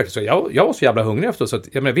här var ju verkligen så. Jag var så jävla hungrig efter, så att,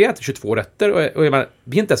 jag menar, vi äter 22 rätter och jag menar,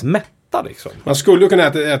 vi är inte ens mätta liksom. Man skulle ju kunna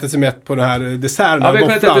äta sig mätt på den här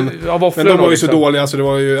desserten, våfflan. Men de var ju så dåliga, så det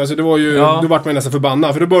var ju då vart man nästan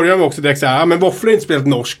förbannad. För då började de också direkt säga, men våfflor är inte spelat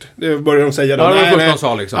norskt. Det började de säga då. Ja, det var det första de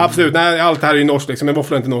sa liksom. Absolut, nej, allt här är ju norskt liksom, men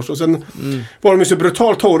våfflor är inte norskt. Och sen var de ju så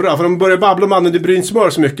brutalt torra, för de började babbla om använde brynsmör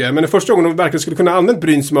så mycket. Men den första gången de verkligen skulle kunna använda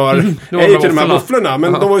brynsmör är ju till de här våfflorna.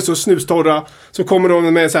 Men de var ju så snustorra. Så kommer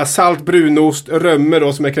de med så här salt, brunost, römme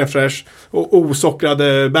då som är crème fraîche och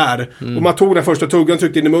osockrade bär. Och man tog den första tuggan,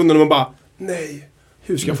 tryckte in i munnen och man bara, nej,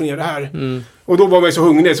 hur ska jag få ner det här? Och då var man ju så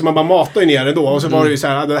hungrig så man bara matade ner det då. Och så var det ju så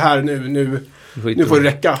här, det här nu får det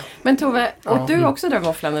räcka. Men Tove, och du också där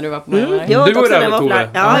våfflan när du var på mig? Jag du var där med Tove.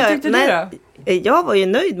 Vad tyckte du då? Jag var ju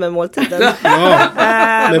nöjd med måltiden.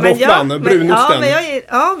 Med våfflan, brunosten.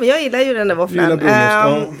 Men jag gillar ju den där våfflan.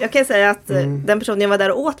 Jag kan säga att den personen jag var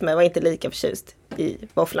där och åt med var inte lika förtjust i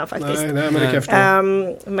våfflan faktiskt. Nej, men det kan jag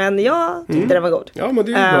förstå. Men jag tyckte den var god. Ja, men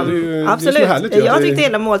det är bra. Det är absolut. Det är så härligt, jag tyckte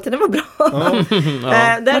hela måltiden var bra.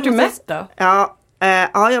 Var du mätt då? Ja,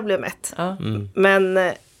 jag blev mätt. Men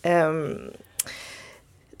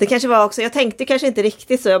det kanske var också, jag tänkte kanske inte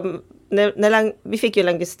riktigt så. Vi fick ju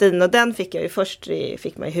langustin och den fick jag ju först,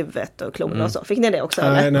 fick man i huvudet och klorna och så. Fick ni det också?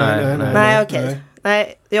 Nej, okej.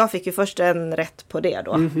 Nej, jag fick ju först en rätt på det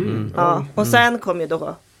då. Och sen kom ju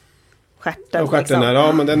då stjärten. Liksom.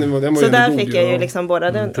 Ja, men den var så där fick jag ju liksom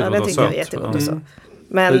båda, den tyckte jag var jättegod och så.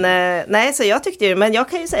 Men nej, så jag tyckte ju, men jag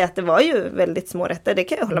kan ju säga att det var ju väldigt små rätter, det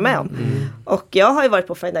kan jag hålla med om. Och jag har ju varit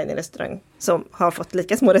på fine dining restaurang som har fått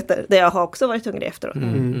lika små rätter, där jag har också varit hungrig efteråt.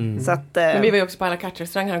 Så att, men vi var ju också på alla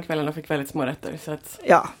kartrestaurang här om kvällen och fick väldigt små rätter. Så att,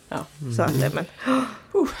 så att men...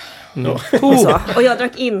 Så. Och jag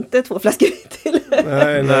drack inte 2 flaskor till.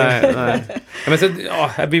 Nej. Men så,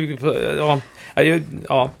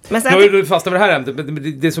 Men sen, nu är du fast över det här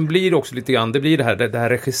ämnet. Det som blir också lite grann, det blir det här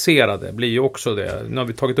regisserade, blir ju också det. Nu har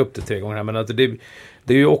vi tagit upp det 3 gånger här, men att det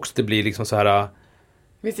är ju också, det blir liksom så här.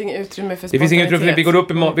 Det finns inget utrymme för spontanitet. Det finns inget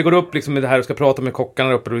utrymme. Vi går upp liksom med det här och ska prata med kockarna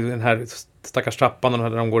där uppe, den här stackars trappan, och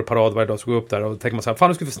när de går i parad varje dag så går upp där och tänker man så här, fan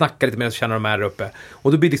nu ska vi få snacka lite mer och känna de här där uppe.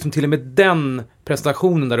 Och då blir liksom till och med den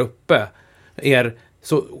presentationen där uppe är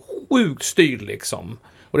så sjukt styrd liksom.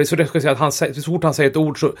 Och det är så det ska säga att så fort han säger ett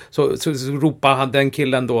ord så ropar han, den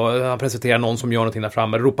killen då, han presenterar någon som gör någonting där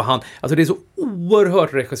framme, ropar han. Alltså det är så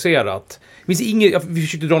oerhört regisserat. Vi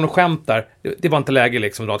försökte dra något skämt där. Det var inte läge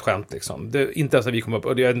liksom att dra ett skämt liksom. Inte ens när vi kom upp,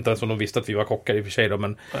 och det är inte ens om de visste att vi var kockar i och för sig då,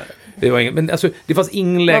 men det var inget, men alltså det fanns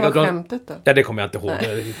ingen läge att dra. Vad var skämtet då? Ja, det kommer jag inte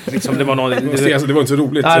ihåg. Liksom, det var någon, det var inte så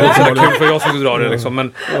roligt. Nej, det var så kul för jag skulle dra det liksom,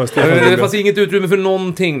 men det fanns inget utrymme för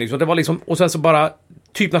någonting liksom. Det var liksom, och sen så bara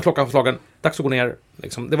typ när klockan var slagen, dags att gå ner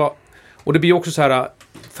liksom. Det var, och det blir också så här,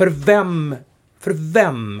 för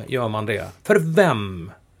vem gör man det? För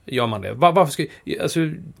vem gör man det? Varför ska, alltså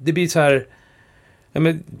det blir så här,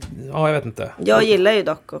 Jag vet inte. Jag gillar ju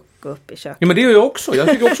dock att gå upp i köket. Ja, men det gör jag också. Jag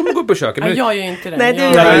tycker också om att gå upp i köket. Men... jag gör ju inte det. Nej,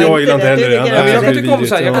 jag gillar inte heller det. Jag kan tycka om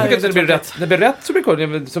så här. Jag kan tycka att det blir rätt så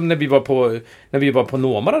blir det som när vi var på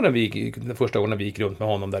Nomara den första gången vi gick runt med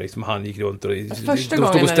honom där liksom, han gick runt och första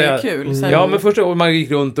gången när det är kul. Sen... Ja, men första gången man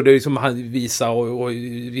gick runt och det liksom han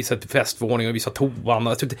visade festvåning och visade toan.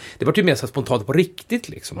 Alltså, det var ju mer så spontant på riktigt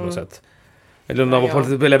liksom på något sätt. Eller när man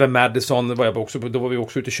var på Eleven Madison då var vi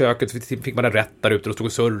också ute i köket, fick man en rätt där ute och stod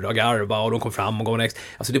och surra och garva och de kom fram och gav en extra.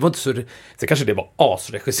 Alltså det var inte så, det kanske det var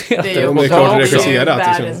asregisserat. Det är klart regisserat.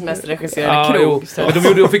 Världens mest regisserade krog.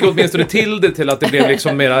 Men de fick åtminstone till det till att det blev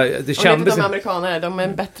liksom mera, det kändes... Och de amerikaner, de är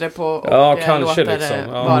bättre på att låta det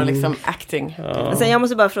vara liksom acting. Men sen jag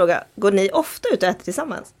måste bara fråga, går ni ofta ut och äter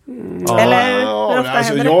tillsammans? Eller hur ofta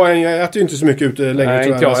händer det? Jag äter ju inte så mycket ute längre. Nej,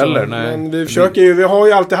 inte jag heller. Nej. Men vi försöker ju, vi har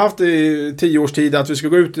ju alltid haft i 10 års tid att vi ska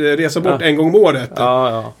gå ut resa bort en gång om året.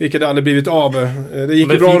 Vilket aldrig blivit av. Det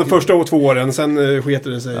gick ju bra de första 2 åren, sen sket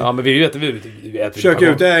det sig. Ja, men vi äter försöker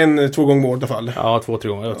ut 1-2 gånger om året i alla fall. Ja, 2-3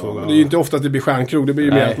 gånger. Det är ju inte ofta att det blir stjärnkrog, det blir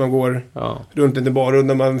ju mer att man går runt en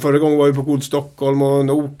barrunda. Förra gången var vi på God Stockholm och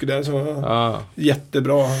Nok där, så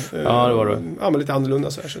jättebra. Ja, det var det. Ja, men lite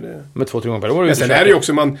annorlunda så här. Så det... Men 2-3 gånger per år. Men sen är det ju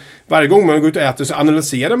också, varje gång man går ut och äter så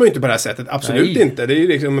analyserar man ju inte på det här sättet. Absolut inte. Det är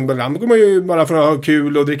liksom, ibland går man ju bara för att ha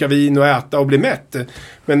kul och dricka vin och äta och bli mätt.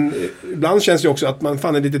 Men ibland känns det också att man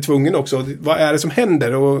fan är lite tvungen också. Vad är det som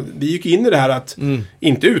händer? Och vi gick in i det här att,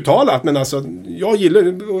 inte uttalat, men alltså, jag gillar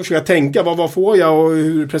att försöka tänka, vad får jag och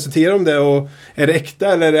hur presenterar de det? Och är det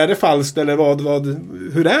äkta eller är det falskt? Eller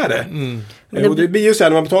hur är det? Och det blir ju så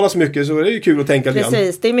här, när man betalar så mycket så är det ju kul att tänka lite.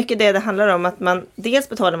 Precis, det är mycket det handlar om, att man dels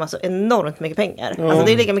betalar man så enormt mycket pengar. Alltså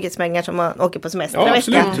det är lika mycket pengar som man åker på semester en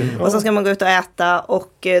vecka. Och så ska man gå ut och äta,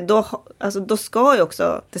 och då ska ju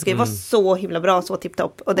också, det ska ju vara så himla bra, så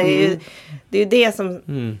tipptopp. Och det är ju det som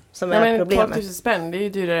är problemet. 12 000 spänn, det är ju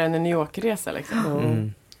dyrare än en New York-resa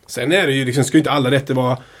liksom. Sen är det ju liksom, ska ju inte alla rätter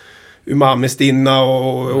vara umami-stinna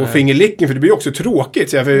och fingerlicken, för det blir också tråkigt.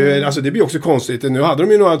 Så alltså, det blir också konstigt. Nu hade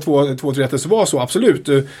de ju några 2-3 rätter som var så, absolut.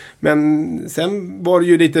 Men sen var det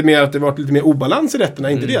ju lite mer att det var lite mer obalans i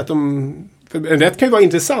rätterna. Inte det att en rätt kan ju vara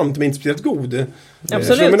intressant men inte speciellt god.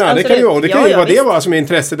 Absolut. Det kan ju vara det var som är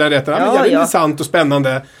intresset där rätten. Det är intressant och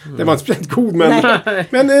spännande. Det var inte speciellt god,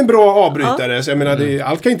 men en bra avbrytare. Så jag menar,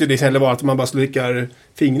 allt kan ju inte heller vara att man bara slickar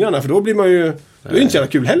fingrarna, för då blir man ju, då är det inte så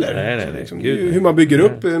jävla kul heller. Nej. Liksom, hur man bygger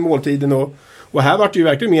upp måltiden och här var det ju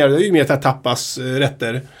verkligen mer, det är ju mer att tappas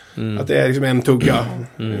rätter. Att det är liksom en tugga.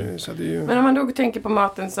 Så det är ju... Men om man då tänker på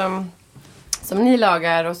maten som ni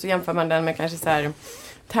lagar, och så jämför man den med kanske så här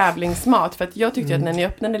tävlingsmat, för att jag tyckte att när ni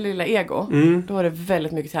öppnade Lilla Ego då var det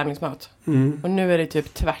väldigt mycket tävlingsmat. Och nu är det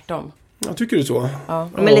typ tvärtom. Jag tycker det är så. Ja.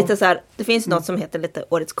 Men lite så här, det finns något som heter lite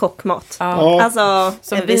årets kockmat. Alltså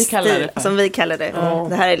som vi kallar det.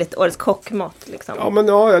 Det här är lite årets kockmat liksom. Ja, men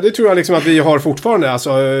det tror jag liksom att vi har fortfarande,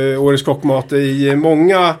 alltså årets kockmat i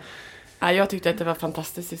många. Ja, jag tyckte att det var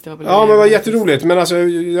fantastiskt. Men det var jätteroligt, men alltså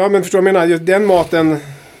men förstår jag menar, den maten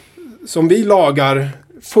som vi lagar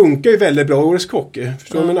funkar ju väldigt bra i årets kock.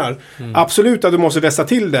 Förstår du vad jag menar? Absolut att du måste vässa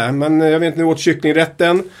till det, men jag vet inte, åt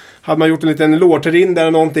kycklingrätten, hade man gjort en liten lårterrin där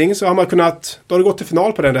eller någonting, så har man kunnat, då har det gått till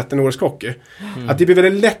final på den rätten i årets kock. Att det blir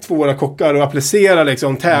väldigt lätt för våra kockar att applicera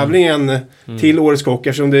liksom tävlingen till årets kock,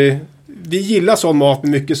 eftersom vi gillar sån mat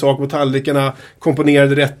med mycket saker på tallrikarna,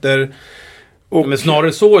 komponerade rätter. Men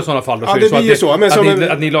snarare så i sådana fall då,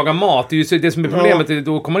 att ni lagar mat, det är ju det som är problemet.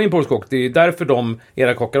 Då kommer man in på årets kock. Det är därför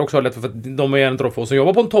era kockar också har lätt, för att de är en av få som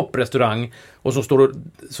jobbar på en topprestaurang och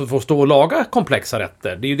som får stå och laga komplexa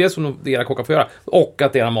rätter. Det är ju det som era kockar får göra, och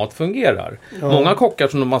att era mat fungerar. Många kockar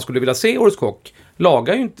som man skulle vilja se årets kock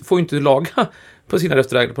får ju inte laga på sina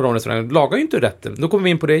restauranger, på de restaurangerna, lagar ju inte rätter. Då kommer vi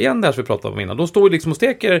in på det igen där som vi pratade om innan. Då står vi liksom och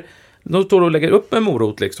steker. De står och lägger upp en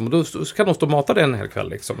morot liksom, och då kan de stå och mata den en hel kväll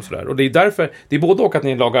liksom, och sådär. Och det är därför, det är både och att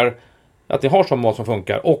ni lagar, att ni har sån mat som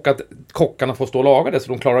funkar, och att kockarna får stå och laga det, så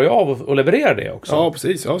de klarar ju av att leverera det också. Ja,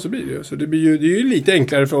 precis. Ja, så blir det ju. Så det är ju lite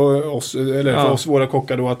enklare för oss, eller för oss våra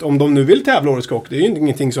kockar då, att om de nu vill tävla årets kock, det är ju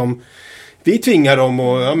ingenting som vi tvingar dem,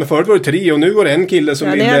 och men förut var det 3 och nu var det en kille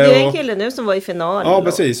som ville. Ja, det är en kille nu som var i final. Ja,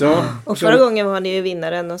 precis. Ja. Och förra gången var ni ju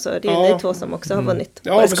vinnaren, och så det är ni 2 som också har vunnit.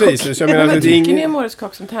 Ja, precis. Så jag menar, vad tycker ni om årets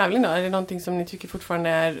kock som tävling då? Är det någonting som ni tycker fortfarande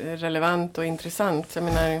är relevant och intressant? Jag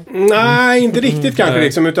menar... Nej, inte riktigt kanske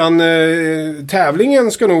liksom, utan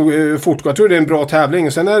tävlingen ska nog fortgå. Jag tror det är en bra tävling.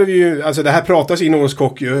 Och sen är det ju, alltså det här pratas in årets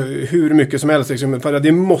kock hur mycket som helst liksom, för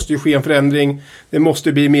det måste ju ske en förändring. Det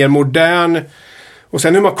måste bli mer modern. Och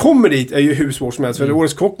sen hur man kommer dit är ju hur svårt som helst. För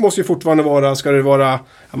årets kock måste ju fortfarande vara, ska det vara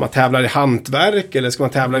att man tävlar i hantverk eller ska man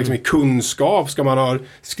tävla liksom i kunskap? Ska man ha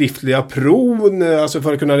skriftliga prov alltså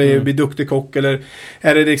för att kunna bli duktig kock? Eller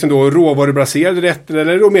är det liksom då råvarubaserade rätter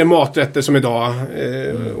eller är det då mer maträtter som idag?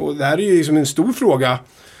 Och det här är ju liksom en stor fråga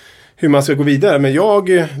hur man ska gå vidare. Men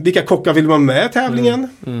vilka kockar vill man med i tävlingen?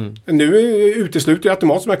 Nu utesluter jag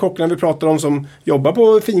automatiskt de här kockarna vi pratar om som jobbar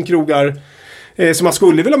på finkrogar. Så man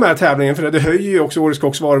skulle vilja med i tävlingen för det höjer ju också Årets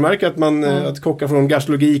Kocks varumärke att kockar från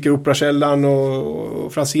Gastrologik, Operakällan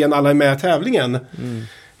och Franzén alla är med i tävlingen.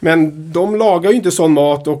 Men de lagar ju inte sån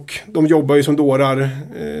mat och de jobbar ju som dårar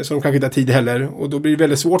så de kanske inte har tid heller. Och då blir det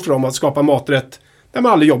väldigt svårt för dem att skapa maträtt när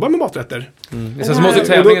man aldrig jobbar med maträtter. Sen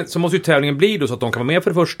så måste ju tävlingen bli då så att de kan vara med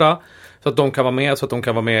för det första. Så att de kan vara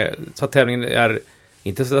med, så att tävlingen är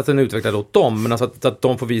inte så att den är utvecklad åt dem, men alltså att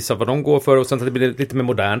de får visa vad de går för och sen att det blir lite mer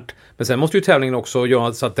modernt. Men sen måste ju tävlingen också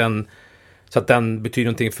göra så att den betyder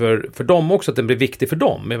någonting för dem också, att den blir viktig för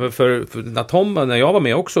dem. För när jag var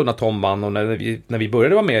med också, när Tom vann och när vi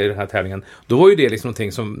började vara med i den här tävlingen, då var ju det liksom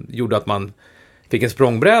någonting som gjorde att man fick en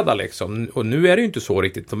språngbräda liksom. Och nu är det ju inte så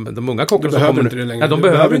riktigt. De unga kockarna som kommer... Inte det längre. Nej, de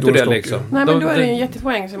behöver inte det liksom. Nej, men då är det en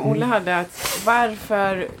jättepoäng som Olle hade. Att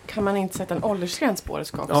varför kan man inte sätta en åldersgräns på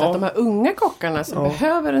Årets Kock? Så att de här unga kockarna som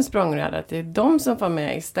behöver en språngbräda, att det är de som får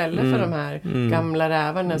med istället för de här gamla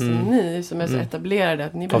rävarna som ni som är så etablerade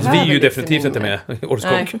att ni behöver. Vi är ju definitivt inte med i Årets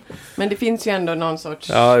Kock. Men det finns ju ändå någon sorts...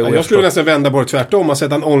 jag skulle nästan vända på det tvärtom och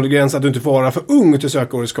sätta en åldersgräns att du inte får vara för ung till att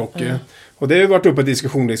söka Årets Kock. Och det har varit uppe i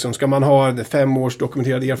diskussion liksom. Ska man ha en 5 års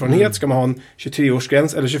dokumenterad erfarenhet? Ska man ha en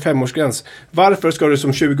 23-årsgräns eller 25-årsgräns? Varför ska du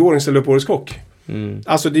som 20-åring ställa upp Årets Kock?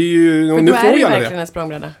 Alltså det är ju... För nu är det ju verkligen en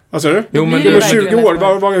språngbräda. Vad sa du? Jo, men du är 20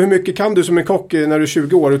 år. Hur mycket kan du som en kock när du är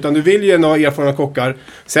 20 år? Utan du vill ju ha erfarna kockar.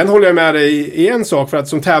 Sen håller jag med dig i en sak. För att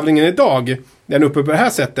som tävlingen idag, den är uppe på det här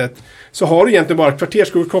sättet. Så har du egentligen bara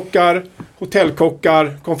kvartersskolkockar,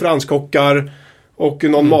 hotellkockar, konferenskockar och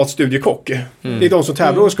någon matstudiekock. Det är de som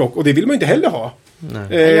tävlar Årets Kock. Och det vill man inte heller ha.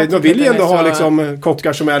 De vill ju ändå ha liksom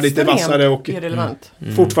kockar som är lite vassare och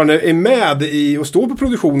fortfarande är med i och står på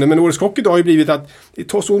produktionen. Men Årets Kock idag har ju blivit att det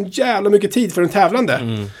tar så jävla mycket tid för en tävlande.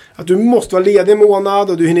 Att du måste vara ledig en månad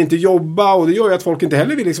och du hinner inte jobba. Och det gör ju att folk inte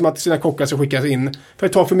heller vill liksom att sina kockar ska skickas in. För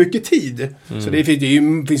det tar för mycket tid. Så det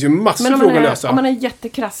finns ju massor frågor att lösa. Om man är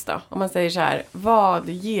jättekrass då. Om man säger så här. Vad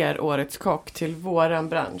ger Årets Kock till våran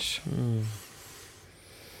bransch?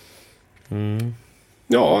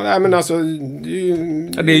 Ja, nej, men alltså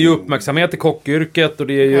det är ju uppmärksamhet i kockyrket och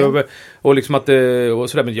det är ju och liksom att och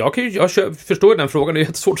sådär, men jag förstår den frågan, det är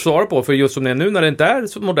jättesvårt att svara på för just som det är nu när det inte är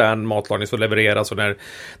så modern matlagning så levereras och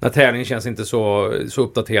när tävlingen känns inte så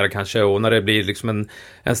uppdaterad kanske och när det blir liksom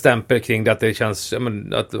en stämpel kring det att det känns att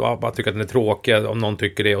man tycker att den är tråkig om någon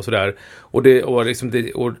tycker det och sådär och det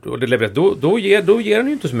levereras då ger den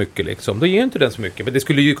ju inte så mycket liksom, då ger inte den så mycket, men det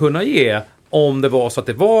skulle ju kunna ge om det var så att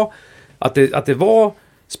det var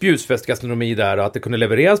spjusfestgastronomi där och att det kunde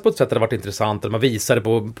levereras på ett sätt där det varit intressant och man visade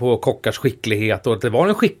på kockars skicklighet och att det var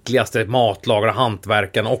den skickligaste matlagaren,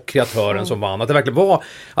 hantverkaren och kreatören som vann. Att det verkligen var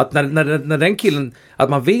att när den killen, att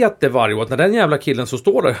man vet det varje år, att när den jävla killen som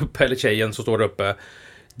står där uppe eller tjejen som står där uppe,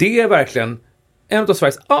 det är verkligen en av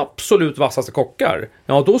Sveriges absolut vassaste kockar.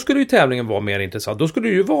 Ja, då skulle ju tävlingen vara mer intressant. Då skulle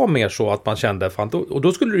det ju vara mer så att man kände och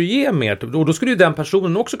då skulle det ge mer och då skulle ju den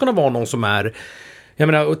personen också kunna vara någon som är. Jag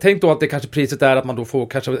menar, och tänk då att det kanske priset är att man då får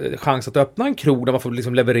kanske chans att öppna en krog där man får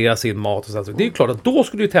liksom leverera sin mat och så. Det är ju klart att då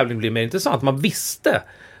skulle ju tävlingen bli mer intressant. Man visste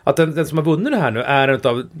att den som har vunnit det här nu är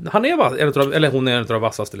hon är en av de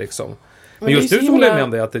vassaste liksom. Men just nu så håller jag med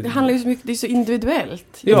om det. Det handlar ju så mycket, det är så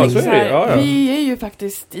individuellt. Ja, så är det. Ja. Vi är ju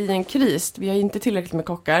faktiskt i en kris. Vi har inte tillräckligt med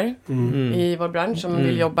kockar i vår bransch som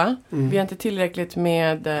vill jobba. Vi har inte tillräckligt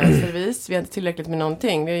med servis. Vi har inte tillräckligt med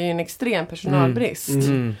någonting. Vi har ju en extrem personalbrist.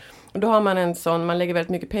 Och då har man lägger väldigt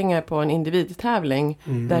mycket pengar på en individtävling.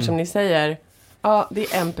 Där som ni säger, det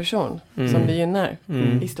är en person som det gynnar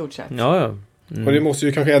i stort sett. Ja. Och det måste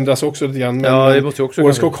ju kanske ändras också lite grann. Ja, det måste ju också.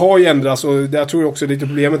 Årets Kock har ju ändrats och jag tror också lite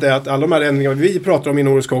problemet är att alla de här ändringarna vi pratar om i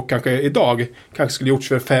Årets Kock kanske idag kanske skulle gjorts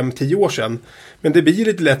för 5-10 år sedan. Men det blir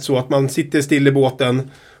lite lätt så att man sitter still i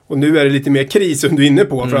båten och nu är det lite mer kris som du är inne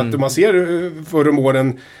på. För att man ser förr om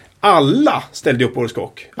åren alla ställde upp på Årets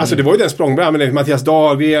Kock. Alltså det var ju den språngbrädan med Mattias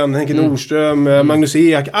Dahlgren, Henke Nordström, Magnus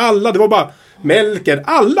Ek, alla. Det var bara Melker,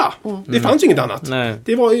 alla. Det fanns ju inget annat. Nej.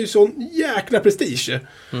 Det var ju sån jäkla prestige.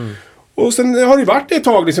 Och sen har det varit ett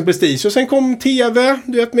tag liksom prestige. Och sen kom TV,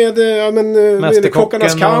 du vet med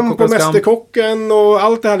Kockarnas kamp och Mästerkocken och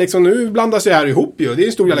allt det här liksom. Nu blandas det här ihop ju. Det är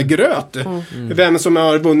en stor jävla gröt. Vem som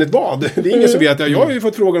har vunnit vad. Det är ingen som vet. Jag har ju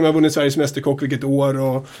fått frågan om jag har vunnit Sveriges Mästerkock vilket år.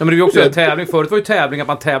 Och, ja, men det är ju också en tävling. Förut var ju tävling att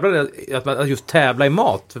man tävlade, att just tävla i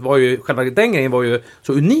mat. Var ju, själva den grejen var ju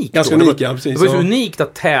så unik. Ganska unik, ja, precis. Det var ju så unikt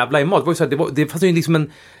att tävla i mat. Det var ju så här, det fanns ju liksom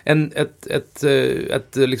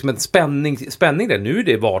en spänning där. Nu är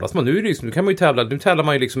det vardagsmat. Nu kan man ju tävla. Nu tävlar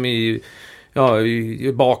man ju liksom i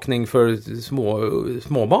bakning för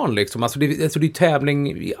småbarn liksom. Alltså det är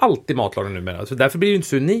tävling i allt i matlagning numera. Så därför blir det ju inte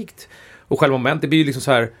så unikt. Och själva moment, det blir ju liksom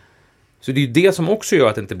så här. Så det är ju det som också gör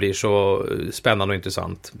att det inte blir så spännande och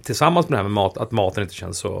intressant. Tillsammans med det här med mat, att maten inte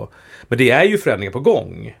känns så. Men det är ju förändringar på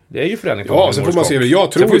gång. Det är ju förändringar på gång. Ja, så får man se det.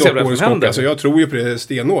 Jag tror ju på Årets Kock. Alltså, jag tror ju på det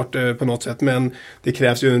stenhårt på något sätt. Men det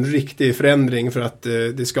krävs ju en riktig förändring för att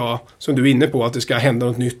det ska, som du är inne på, att det ska hända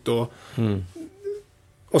något nytt.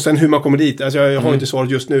 Och sen hur man kommer dit. Alltså, jag har inte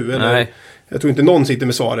svaret just nu. Eller, jag tror inte någon sitter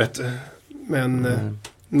med svaret. Men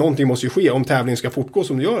någonting måste ju ske om tävlingen ska fortgå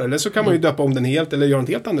som det gör. Eller så kan man ju döpa om den helt eller göra något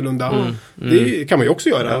helt annorlunda. Det kan man ju också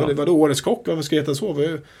göra. Ja. Vadå Årets Kock? Varför ska det heta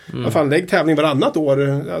så? Vad fan, lägg tävling varannat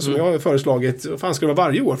år. Som jag har föreslagit. Vad fan ska det vara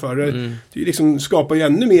varje år för? Det är ju liksom skapar ju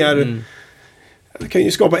ännu mer... Det kan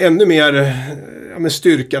ju skapa ännu mer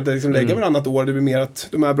styrka att liksom lägga varannat år. Det blir mer att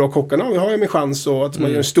de här bra kockarna har ju en chans och att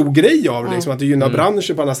man gör en stor grej av det. Liksom, att det gynnar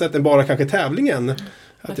branschen på annat sätt än bara kanske tävlingen.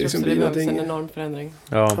 Att det liksom blir en enorm förändring.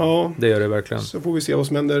 Ja, det gör det verkligen. Så får vi se vad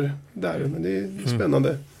som händer där. Men det är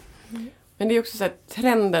spännande. Men det är också så här,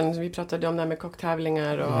 trenden, vi pratade om det här med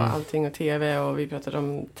kocktävlingar och allting och tv och vi pratade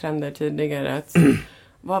om trender tidigare. Att,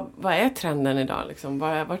 vad är trenden idag liksom?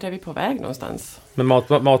 Vart är vi på väg någonstans? Med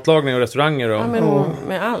matlagning och restauranger och... Ja, men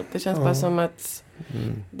med allt. Det känns bara som att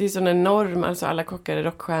det är sån enorm, alltså alla kockar är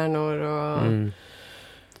rockstjärnor och...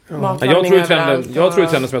 Jag tror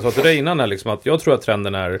trenden som jag sa till dig innan är liksom att jag tror att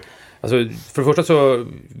trenden är, alltså för det första så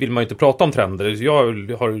vill man ju inte prata om trender. Jag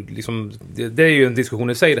har liksom, det är ju en diskussion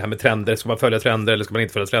i sig det här med trender. Ska man följa trender eller ska man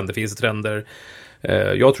inte följa trender? Finns det trender?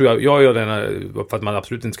 Jag gör den för att man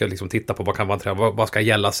absolut inte ska liksom titta på vad kan vara en trend, vad ska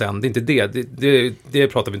gälla sen. Det är inte det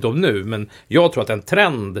pratar vi inte om nu, men jag tror att en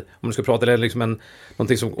trend, om du ska prata eller liksom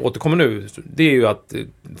någonting som återkommer nu, det är ju att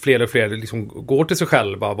fler och fler liksom går till sig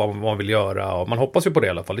själva vad man vill göra, och man hoppas ju på det i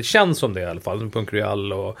alla fall. Det känns som det i alla fall, som Punk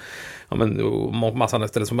Real och massa andra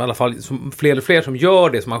ställen som i alla fall som fler och fler som gör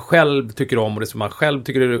det som man själv tycker om och det som man själv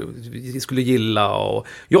tycker skulle gilla, och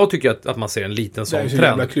jag tycker att man ser en liten sån trend. Det är så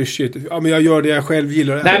jävla klyschigt. Ja, men jag gör det jag själv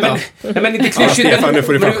gillar. Nej men inte klyschigt. Stefan, nu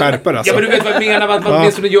får du fan skärpa alltså. Ja, men du vet vad jag menar, att man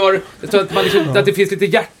åtminstone gör så att man liksom, att det finns lite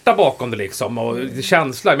hjärta bakom det liksom och lite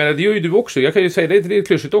känsla. Men det gör ju du också. Jag kan ju säga det är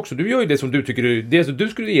klyschigt också. Du gör ju det som du tycker det som du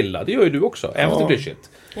skulle gilla. Det gör ju du också. Efter klyschigt.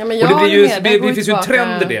 Ja, men och det finns ju en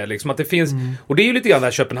trend i det liksom, att det finns, och det är ju lite grann den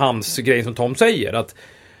här Köpenhamns grejen som Tom säger, att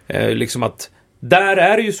liksom att där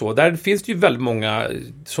är det ju så, där finns det ju väldigt många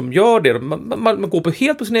som gör det, man går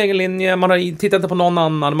helt på sin egen linje, man tittar inte på någon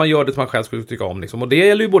annan, man gör det som man själv skulle tycka om liksom. Och det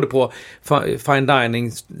gäller ju både på fine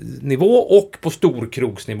dining nivå och på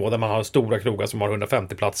storkrogsnivå, där man har stora krogar som har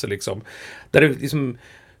 150 platser liksom, där det liksom,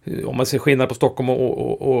 om man ser skillnad på Stockholm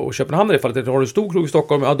och Köpenhamn i det fallet, har du en stor krog i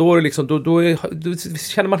Stockholm, ja då är det liksom, då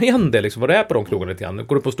känner man igen det liksom, vad det är på de krogarna lite grann.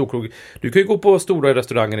 Går du på stor krog, du kan ju gå på stora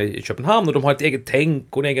restauranger i Köpenhamn och de har ett eget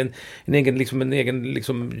tänk och en egen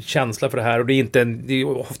känsla för det här, och det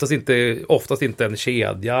är oftast inte en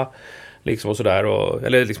kedja liksom och sådär,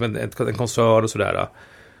 eller liksom en koncern och sådär.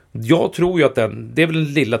 Jag tror ju att det är väl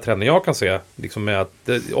den lilla trenden jag kan se liksom, med att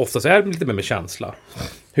det oftast är lite mer med känsla.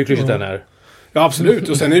 Hur klyschigt den är. Ja, absolut.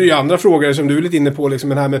 Och sen är det ju andra frågor som du är lite inne på, liksom,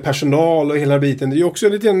 det här med personal och hela biten. Det är ju också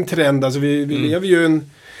lite en trend. Alltså vi lever ju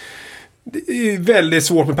det är väldigt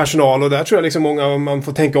svårt med personal, och där tror jag liksom många, man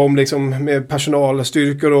får tänka om liksom, med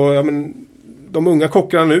personalstyrkor och de unga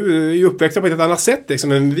kockarna nu är ju uppväxta på ett annat sätt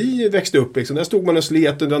liksom, än vi växte upp liksom. Där stod man och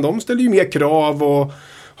slet, utan de ställer ju mer krav och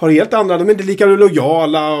har helt andra, de är inte lika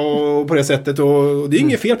lojala och på det sättet, och det är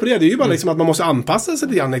inget fel på det. Det är ju bara liksom att man måste anpassa sig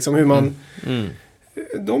till det liksom, hur man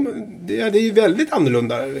det är ju väldigt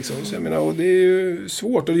annorlunda liksom, så jag menar, och det är ju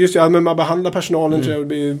svårt, och just men man behandlar personalen tror jag, det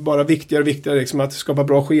blir bara viktigare och viktigare liksom, att skapa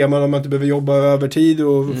bra scheman, om man inte behöver jobba övertid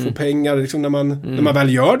och få pengar liksom, när man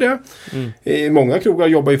väl gör det. Många krogar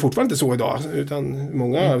jobbar ju fortfarande inte så idag,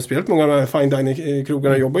 utan speciellt många fine dining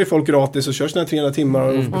krogarna jobbar ju folk gratis och kör sina 300 timmar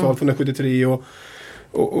och får betalt 173 och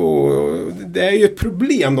det är ju ett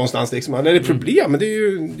problem någonstans liksom. Eller ett problem, men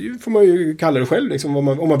det får man ju kalla det själv liksom,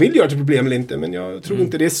 om man vill göra ett problem eller inte, men jag tror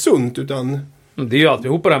inte det är sunt, utan det är ju alltid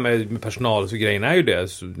ihop på det här med personal, så grejen är ju det,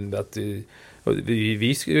 så att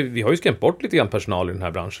Vi har ju skrämt bort lite grann personal i den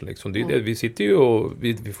här branschen. Liksom. Vi sitter ju och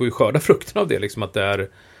vi får ju skörda frukten av det. Liksom, att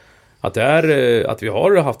vi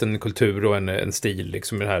har haft en kultur och en stil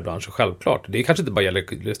liksom, i den här branschen, självklart. Det kanske inte bara gäller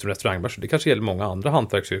restaurangbranschen, det kanske gäller många andra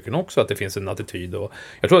hantverksyrken också, att det finns en attityd. Och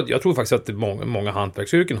jag tror faktiskt att många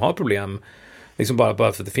hantverksyrken har problem. Liksom bara för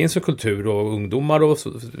att det finns en kultur och ungdomar och,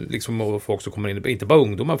 liksom, och folk som kommer in, inte bara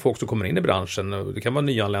ungdomar, folk som kommer in i branschen. Det kan vara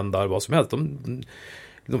nyanlända, vad som helst.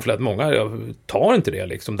 Många tar inte det,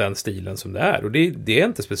 liksom, den stilen som det är. Och det är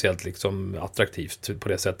inte speciellt liksom, attraktivt på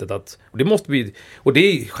det sättet. Och det måste bli, och det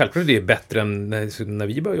är självklart det är bättre än när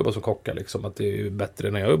vi började jobba som kockar. Liksom, att det är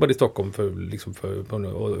bättre när jag jobbade i Stockholm på 80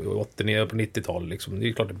 på 90-talet. Liksom. Det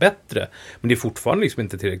är klart det är bättre. Men det är fortfarande liksom,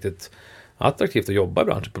 inte tillräckligt attraktivt att jobba i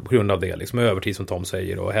branschen på grund av det. Liksom, övertid som Tom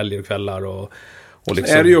säger och helger och kvällar och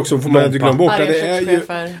liksom, är det ju också, får man inte glömma bort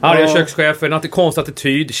arga kökschefer, konstig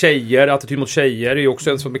attityd mot tjejer är ju också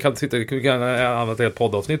en som vi kan använda ett helt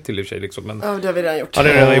poddavsnitt till i och för sig liksom, men det har vi redan gjort. Ja, det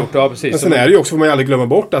har redan gjort, ja, precis. Men sen är det ju också, får man ju aldrig glömma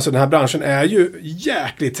bort, alltså den här branschen är ju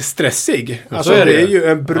jäkligt stressig. Alltså är det är ju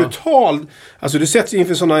en brutal, alltså du sätts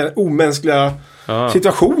inför sådana omänskliga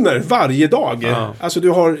situationer varje dag. Alltså du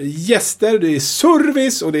har gäster, det är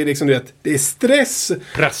service och det är liksom det är stress,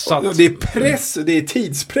 pressat. Det är press, det är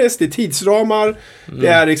tidspress, det är tidsramar. Det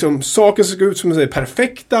är liksom saker som ska ut som man säger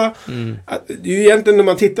perfekta. Det är ju egentligen när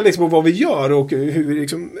man tittar liksom på vad vi gör och hur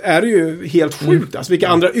liksom, är det ju helt sjukt. Alltså vilka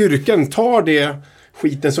andra yrken tar det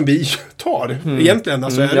skiten som vi tar egentligen.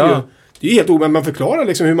 Alltså är det ju, det är helt omöjligt. Man förklarar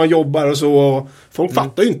liksom hur man jobbar och så. Och folk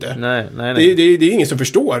fattar ju inte. Nej. Det är ingen som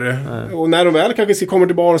förstår. Nej. Och när de väl kanske kommer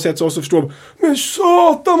till barn och sätter sig och så förstår de, men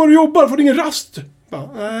satan vad du jobbar, får du ingen rast?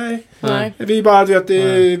 Nej. Vi bara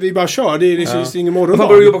vi bara kör. Det är ingen morgondag. Man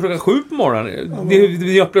börjar jobba klockan 7 på morgonen.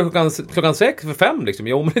 Vi öppnar klockan 6 för 5 liksom.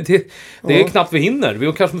 Jo, men det är knappt vi hinner.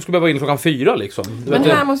 Vi kanske skulle behöva in klockan 4 liksom. Men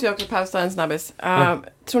här måste jag också pausa en snabbis.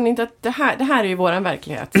 Tror ni inte att det här är ju våran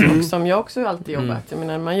verklighet och som jag också alltid jobbat. Jag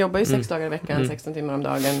menar, man jobbar ju 6 dagar i veckan, 16 timmar om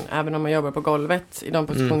dagen, även om man jobbar på golvet i de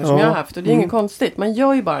positioner som jag har haft. Och det är inget konstigt. Man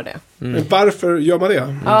gör ju bara det. Men varför gör man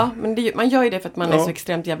det? Ja, men man gör ju det för att man är så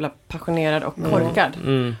extremt jävla passionerad och korkad.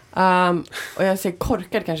 Och jag säger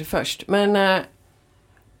korkad kanske först. Men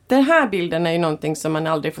den här bilden är ju någonting som man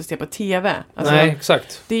aldrig får se på tv. Alltså, nej,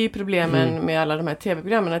 exakt. Det är ju problemen med alla de här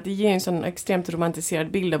tv-programmen. Att det ger en sån extremt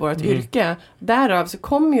romantiserad bild av vårt yrke. Därav så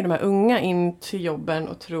kommer ju de här unga in till jobben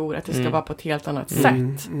och tror att det ska vara på ett helt annat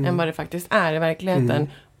sätt än vad det faktiskt är i verkligheten.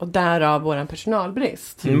 Och därav vår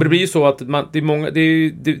personalbrist. Men det blir ju så att det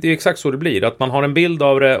är exakt så det blir. Att man har en bild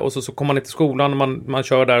av det och så kommer man in till skolan och man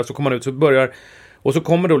kör där och så kommer man ut så börjar. Och så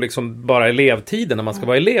kommer då liksom bara elevtiden när man ska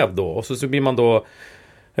vara elev då. Och så blir man då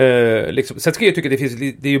liksom, sen ska jag tycka att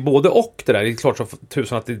det är ju både och det där. Det är klart så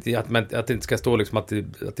tusan att det inte ska stå liksom att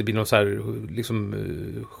det blir någon så här liksom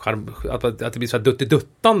att det blir så här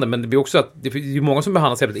duttande, men det blir också att det är ju många som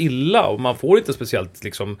behandlas väldigt illa och man får inte speciellt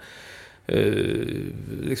liksom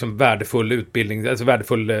värdefull utbildning, alltså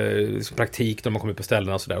värdefull liksom praktik när man kommer på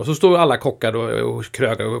ställena och sådär. Och så står alla kockar och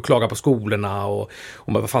klagar på skolorna och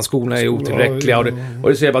vad fan skolorna är otillräckliga och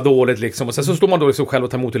det ser bara dåligt liksom. Och sen så står man då liksom själv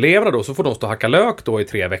och tar emot eleverna då, så får de stå och hacka lök då i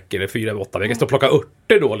 3 veckor eller 4 eller 8 veckor. Stå och plocka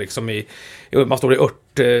örter då liksom man står i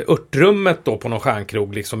örtrummet då på någon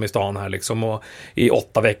stjärnkrog liksom i stan här liksom och i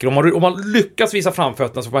 8 veckor. Och man lyckas visa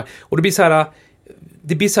framfötterna så, och det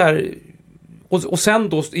blir så här och sen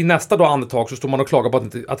då i nästa då andetag så står man och klagar på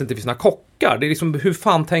att det inte finns några kockar. Det är liksom, hur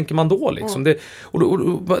fan tänker man då liksom? Och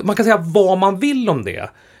man kan säga vad man vill om det.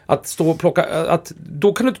 Att stå och plocka, att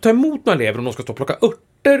då kan du inte ta emot några elever om de ska stå och plocka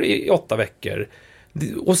örter i 8 veckor.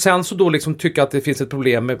 Och sen så då liksom tycka att det finns ett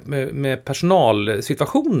problem med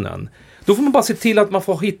personalsituationen. Då får man bara se till att man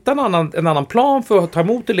får hitta en annan plan för att ta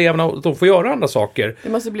emot eleverna och de får göra andra saker. Det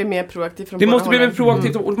måste bli mer proaktivt från det måste bli mer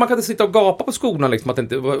proaktivt och man kan inte sitta och gapa på skolan liksom,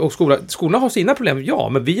 och skolorna har sina problem, ja,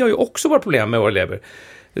 men vi har ju också våra problem med våra elever.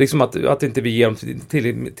 Liksom att inte vi ger dem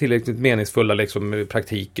tillräckligt meningsfulla liksom,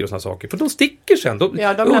 praktiker och såna saker. För de sticker sen. De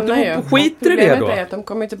lämnar ju. Skiter i det då. Problemet är att de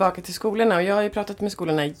kommer tillbaka till skolorna. Och jag har ju pratat med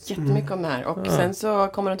skolorna jättemycket om det här. Och sen så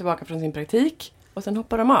kommer de tillbaka från sin praktik. Och sen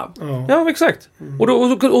hoppar de av. Ja, exakt. Och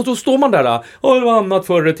då står man där. Det var annat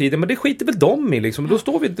förr i tiden. Men det skiter väl de i liksom. Då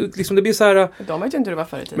står vi liksom, det blir så här. De vet ju inte hur det var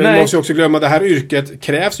förr i tiden. Men man måste ju också glömma, det här yrket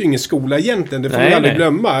krävs ju ingen skola egentligen. Det får man aldrig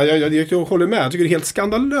glömma. Jag håller med. Jag tycker det är helt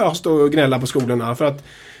skandalöst att gnälla på skolorna. För att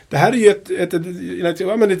det här är ju ett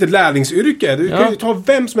lärlingsyrke. Du kan ju ta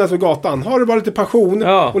vem som helst på gatan. Har du bara lite passion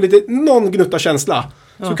och någon gnutta känsla,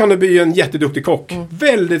 så kan du bli en jätteduktig kock.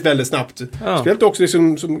 Väldigt, väldigt snabbt. Speciellt också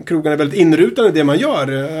liksom, som krogarna är väldigt inrutade i det man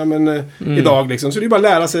gör idag. Liksom. Så det är bara att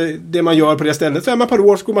lära sig det man gör på det stället. Så är man par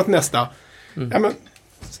år så går man till nästa.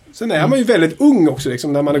 Sen är man ju väldigt ung också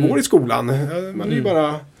liksom, när man går i skolan. Man är ju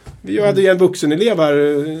bara... Vi hade ju en vuxenelev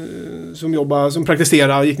här som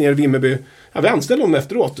praktiserade, gick ner i Vimmerby. Ja, vi anställde honom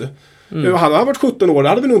efteråt. Han hade varit 17 år, då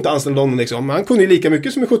hade vi nog inte anställt honom liksom. Han kunde ju lika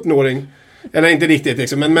mycket som en 17-åring. Eller inte riktigt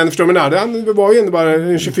liksom, men förstår man, han var ju ändå bara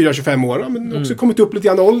 24-25 år. Men också kommit upp lite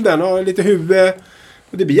grann åldern, och lite huvud.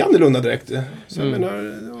 Och det blir annorlunda direkt. Så jag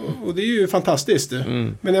menar, och det är ju fantastiskt.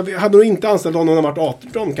 Men jag hade nog inte anställt honom när han varit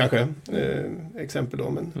 18 kanske. Exempel då.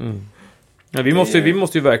 Men... Ja, vi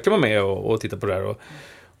måste ju verkligen vara med och titta på det här.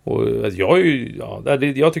 Och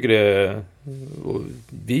jag tycker det...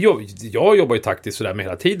 Jag jobbar ju taktiskt sådär med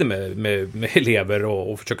hela tiden med elever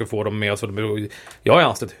och försöker få dem med. Jag har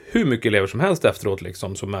anställt hur mycket elever som helst efteråt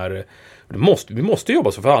liksom, som är... Vi måste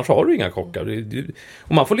jobba så, för annars har du inga kockar.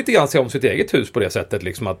 Och man får lite grann se om sitt eget hus på det sättet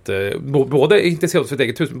liksom, att både inte se om sitt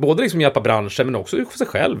eget hus, både liksom hjälpa branschen men också för sig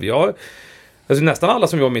själv. Alltså nästan alla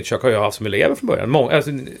som jobbar i mitt kök har jag haft som elever från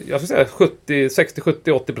början. Jag ska säga 60,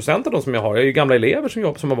 70, 80% av de som jag har är ju gamla elever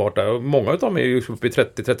som har varit där. Och många av dem är ju uppe i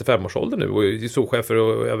 30-35 års ålder nu och är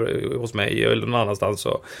souschefer hos mig eller någon annanstans.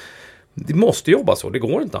 Så det måste jobba så, det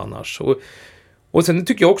går inte annars. Och sen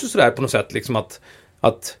tycker jag också sådär på något sätt liksom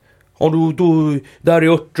att då där i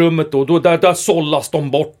örtrummet där sållas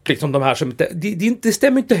de bort liksom, de här som inte, det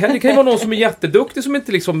stämmer inte heller. Det kan ju vara någon som är jätteduktig som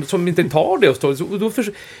inte liksom, som inte tar det och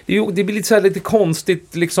då det blir lite så här lite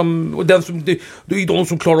konstigt liksom, och det är de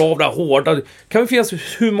som klarar av det här hårda. Det kan ju finnas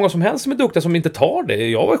hur många som helst som är duktiga som inte tar det.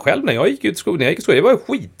 Jag var själv när jag gick ut skolan, jag var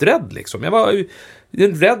skiträdd liksom. Jag var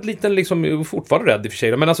en rädd liten liksom, fortfarande rädd i och för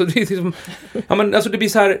sig, men alltså det är liksom, ja men alltså det blir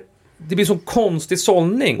så här. Det blir sån konstig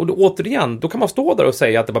sållning. Och då, återigen, då kan man stå där och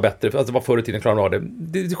säga att det var bättre, att det var förr i tiden klarade av det.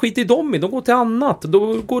 Det skiter i dem i, de går till annat.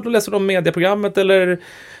 Då går och läser de medieprogrammet eller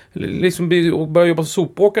liksom börjar jobba som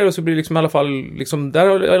sopåkare, och så blir det liksom i alla fall liksom,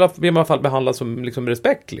 där blir man i alla fall behandlad som liksom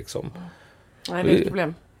respekt liksom. Nej, det är ett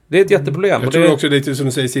problem. Det är ett jätteproblem. Jag tror också lite som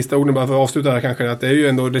du säger i sista orden, bara för att avsluta här kanske, att det är ju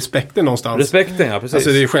ändå respekten någonstans. Respekten, ja, precis. Alltså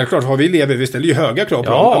det är självklart, har vi elever, vi ställer ju höga krav på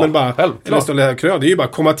dem. Men bara, det är ju bara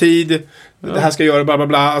komma tid, det här ska göra bla bla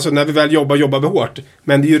bla. Alltså när vi väl jobbar vi hårt.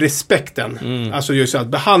 Men det är ju respekten. Alltså just att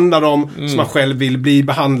behandla dem som man själv vill bli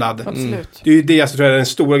behandlad. Absolut. Det är ju det jag tror är den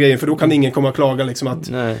stora grejen, för då kan ingen komma och klaga liksom att...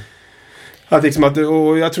 Nej.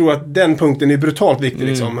 Och jag tror att den punkten är brutalt viktig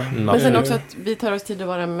liksom. Men sen också att vi tar oss tid att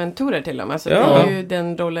vara mentorer till dem. Alltså det är ju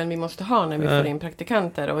den rollen vi måste ha när vi får in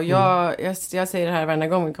praktikanter. Och jag säger det här varje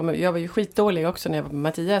gång vi kommer. Jag var ju skitdålig också när jag var på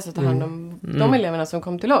Mattias och ta hand om de eleverna som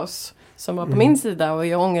kom till oss. Som var på min sida, och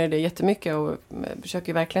jag ångrar det jättemycket och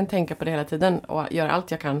försöker verkligen tänka på det hela tiden och göra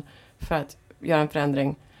allt jag kan för att göra en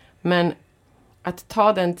förändring. Men att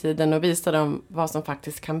ta den tiden och visa dem vad som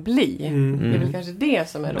faktiskt kan bli. Det är väl kanske det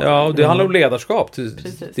som är roligt. Ja, och det handlar om ledarskap.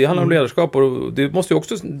 Precis. Det handlar om ledarskap, och det måste ju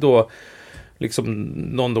också då liksom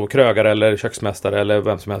någon då krögare eller köksmästare eller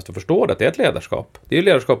vem som helst att förstå att det är ett ledarskap. Det är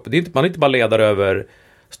ledarskap. Man är inte bara ledare över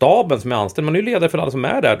staben som är anställd, man är ju ledare för alla som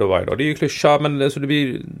är där då varje dag. Det är ju klyscha, men alltså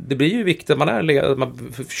det blir ju viktigt att man är ledare,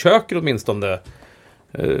 man försöker åtminstone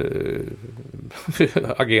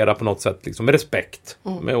agera på något sätt liksom, med respekt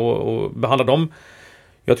och behandla dem.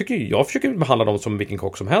 Jag försöker behandla dem som vilken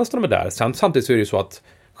kock som helst när de är där. Samtidigt så är det ju så att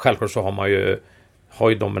självklart så har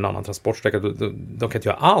ju de en annan transportsträcka. De kan inte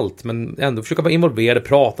göra allt, men ändå försöka vara involverade,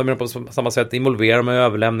 prata med dem på samma sätt, involvera med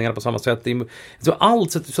överlämningar på samma sätt. Så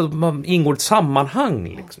allt så att man ingår i ett sammanhang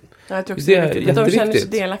liksom. Jag tror också det är viktigt att de känner sig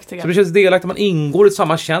delaktiga. Så det känns delaktigt, man ingår i ett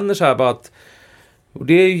sammanhang, känner så här bara att, och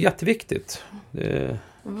det är ju jätteviktigt.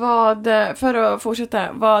 För att fortsätta,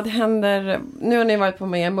 vad händer, nu har ni varit på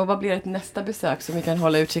med och vad blir ett nästa besök som vi kan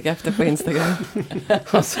hålla utkik efter på Instagram?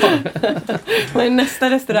 Vad är nästa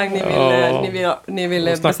restaurang ni vill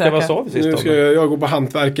besöka? Vad sa vi sist? Nu ska jag gå på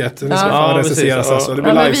Hantverket. Det ska recenseras alltså. Det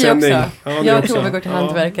blir livesändning. Jag tror vi går till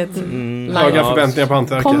Hantverket. Höga förväntningar på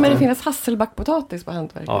Hantverket. Kommer det finnas hasselbackpotatis på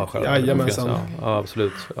Hantverket? Ja, jajamensan. Ja,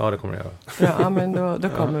 absolut. Ja, det kommer det göra. Ja, men då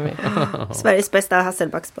kommer vi. Sveriges bästa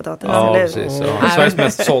hasselbackspotatis. Ja, precis. Sveriges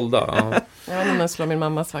mest sålda. Jag vet inte om jag slår min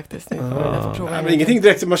mammas faktiskt. Men ingenting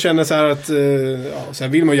direkt som man känner så här att så här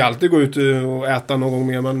vill man ju alltid gå ut och äta någon gång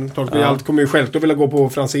mer. Man kommer ju själv att vilja gå på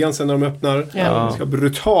Franzén sen när de öppnar. Det ska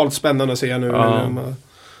brutalt spännande att se nu.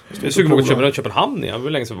 Jag är sugen på att gå Köpenhamn igen. Hur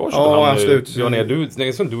länge sedan var Köpenhamn? Ja, absolut. Du var ner,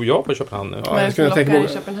 länge sedan du och jag på Köpenhamn. Vad är det som lockar i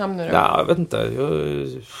Köpenhamn nu då? Ja, jag vet inte.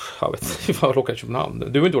 Jag vet inte vad lockar i Köpenhamn.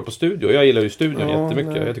 Du har inte varit på studio. Jag gillar ju studion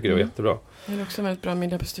jättemycket. Nej. Jag tycker det var jättebra. Det är också väldigt bra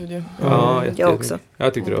middag på studio. Ja, jag också.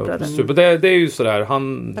 Jag tyckte det var super. Det är ju sådär.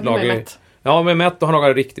 Han lagar... Ja, med Mätt, och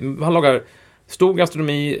han lagar stor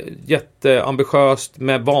gastronomi, jätteambitiöst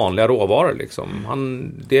med vanliga råvaror liksom.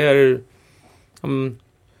 Det är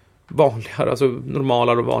vanligare, alltså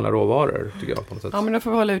normalare och vanliga råvaror tycker jag på något sätt. Ja, men då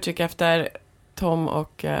får vi hålla utkik efter Tom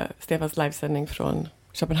och Stefans livesändning från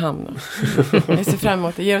Köpenhamn. Jag ser fram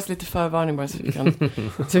emot det. Ge oss lite förvarning bara så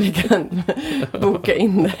vi kan boka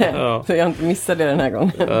in det. Ja. Så jag inte missar det den här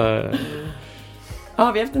gången.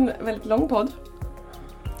 Ja, vi har haft en väldigt lång podd.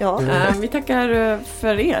 Ja. Vi tackar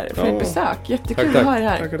för ert besök. Jättekul att ha er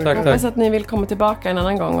här. Tack. Hoppas att ni vill komma tillbaka en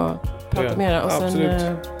annan gång och prata mera. Och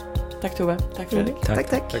sen, tack Tove. Tack Fredrik.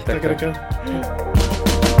 Tack.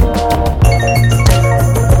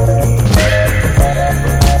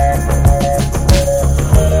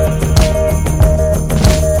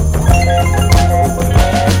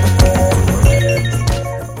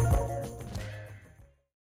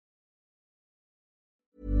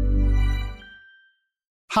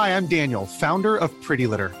 Hi, I'm Daniel, founder of Pretty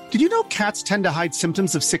Litter. Did you know cats tend to hide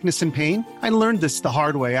symptoms of sickness and pain? I learned this the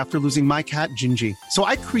hard way after losing my cat, Gingy. So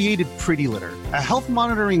I created Pretty Litter, a health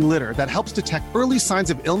monitoring litter that helps detect early signs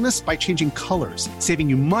of illness by changing colors, saving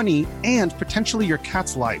you money and potentially your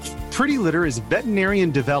cat's life. Pretty Litter is veterinarian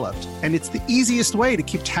developed, and it's the easiest way to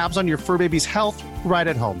keep tabs on your fur baby's health right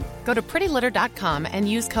at home. Go to prettylitter.com and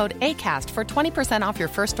use code ACAST for 20% off your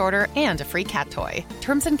first order and a free cat toy.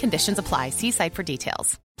 Terms and conditions apply. See site for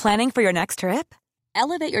details. Planning for your next trip?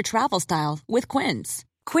 Elevate your travel style with Quince.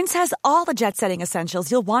 Quince has all the jet-setting essentials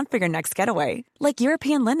you'll want for your next getaway, like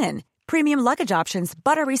European linen, premium luggage options,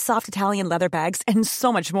 buttery soft Italian leather bags, and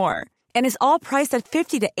so much more. And is all priced at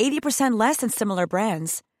 50 to 80% less than similar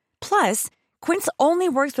brands. Plus, Quince only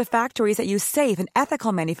works with factories that use safe and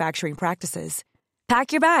ethical manufacturing practices.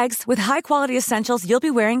 Pack your bags with high-quality essentials you'll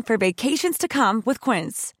be wearing for vacations to come with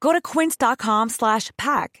Quince. Go to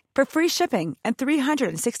quince.com/pack for free shipping and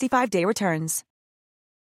 365-day returns.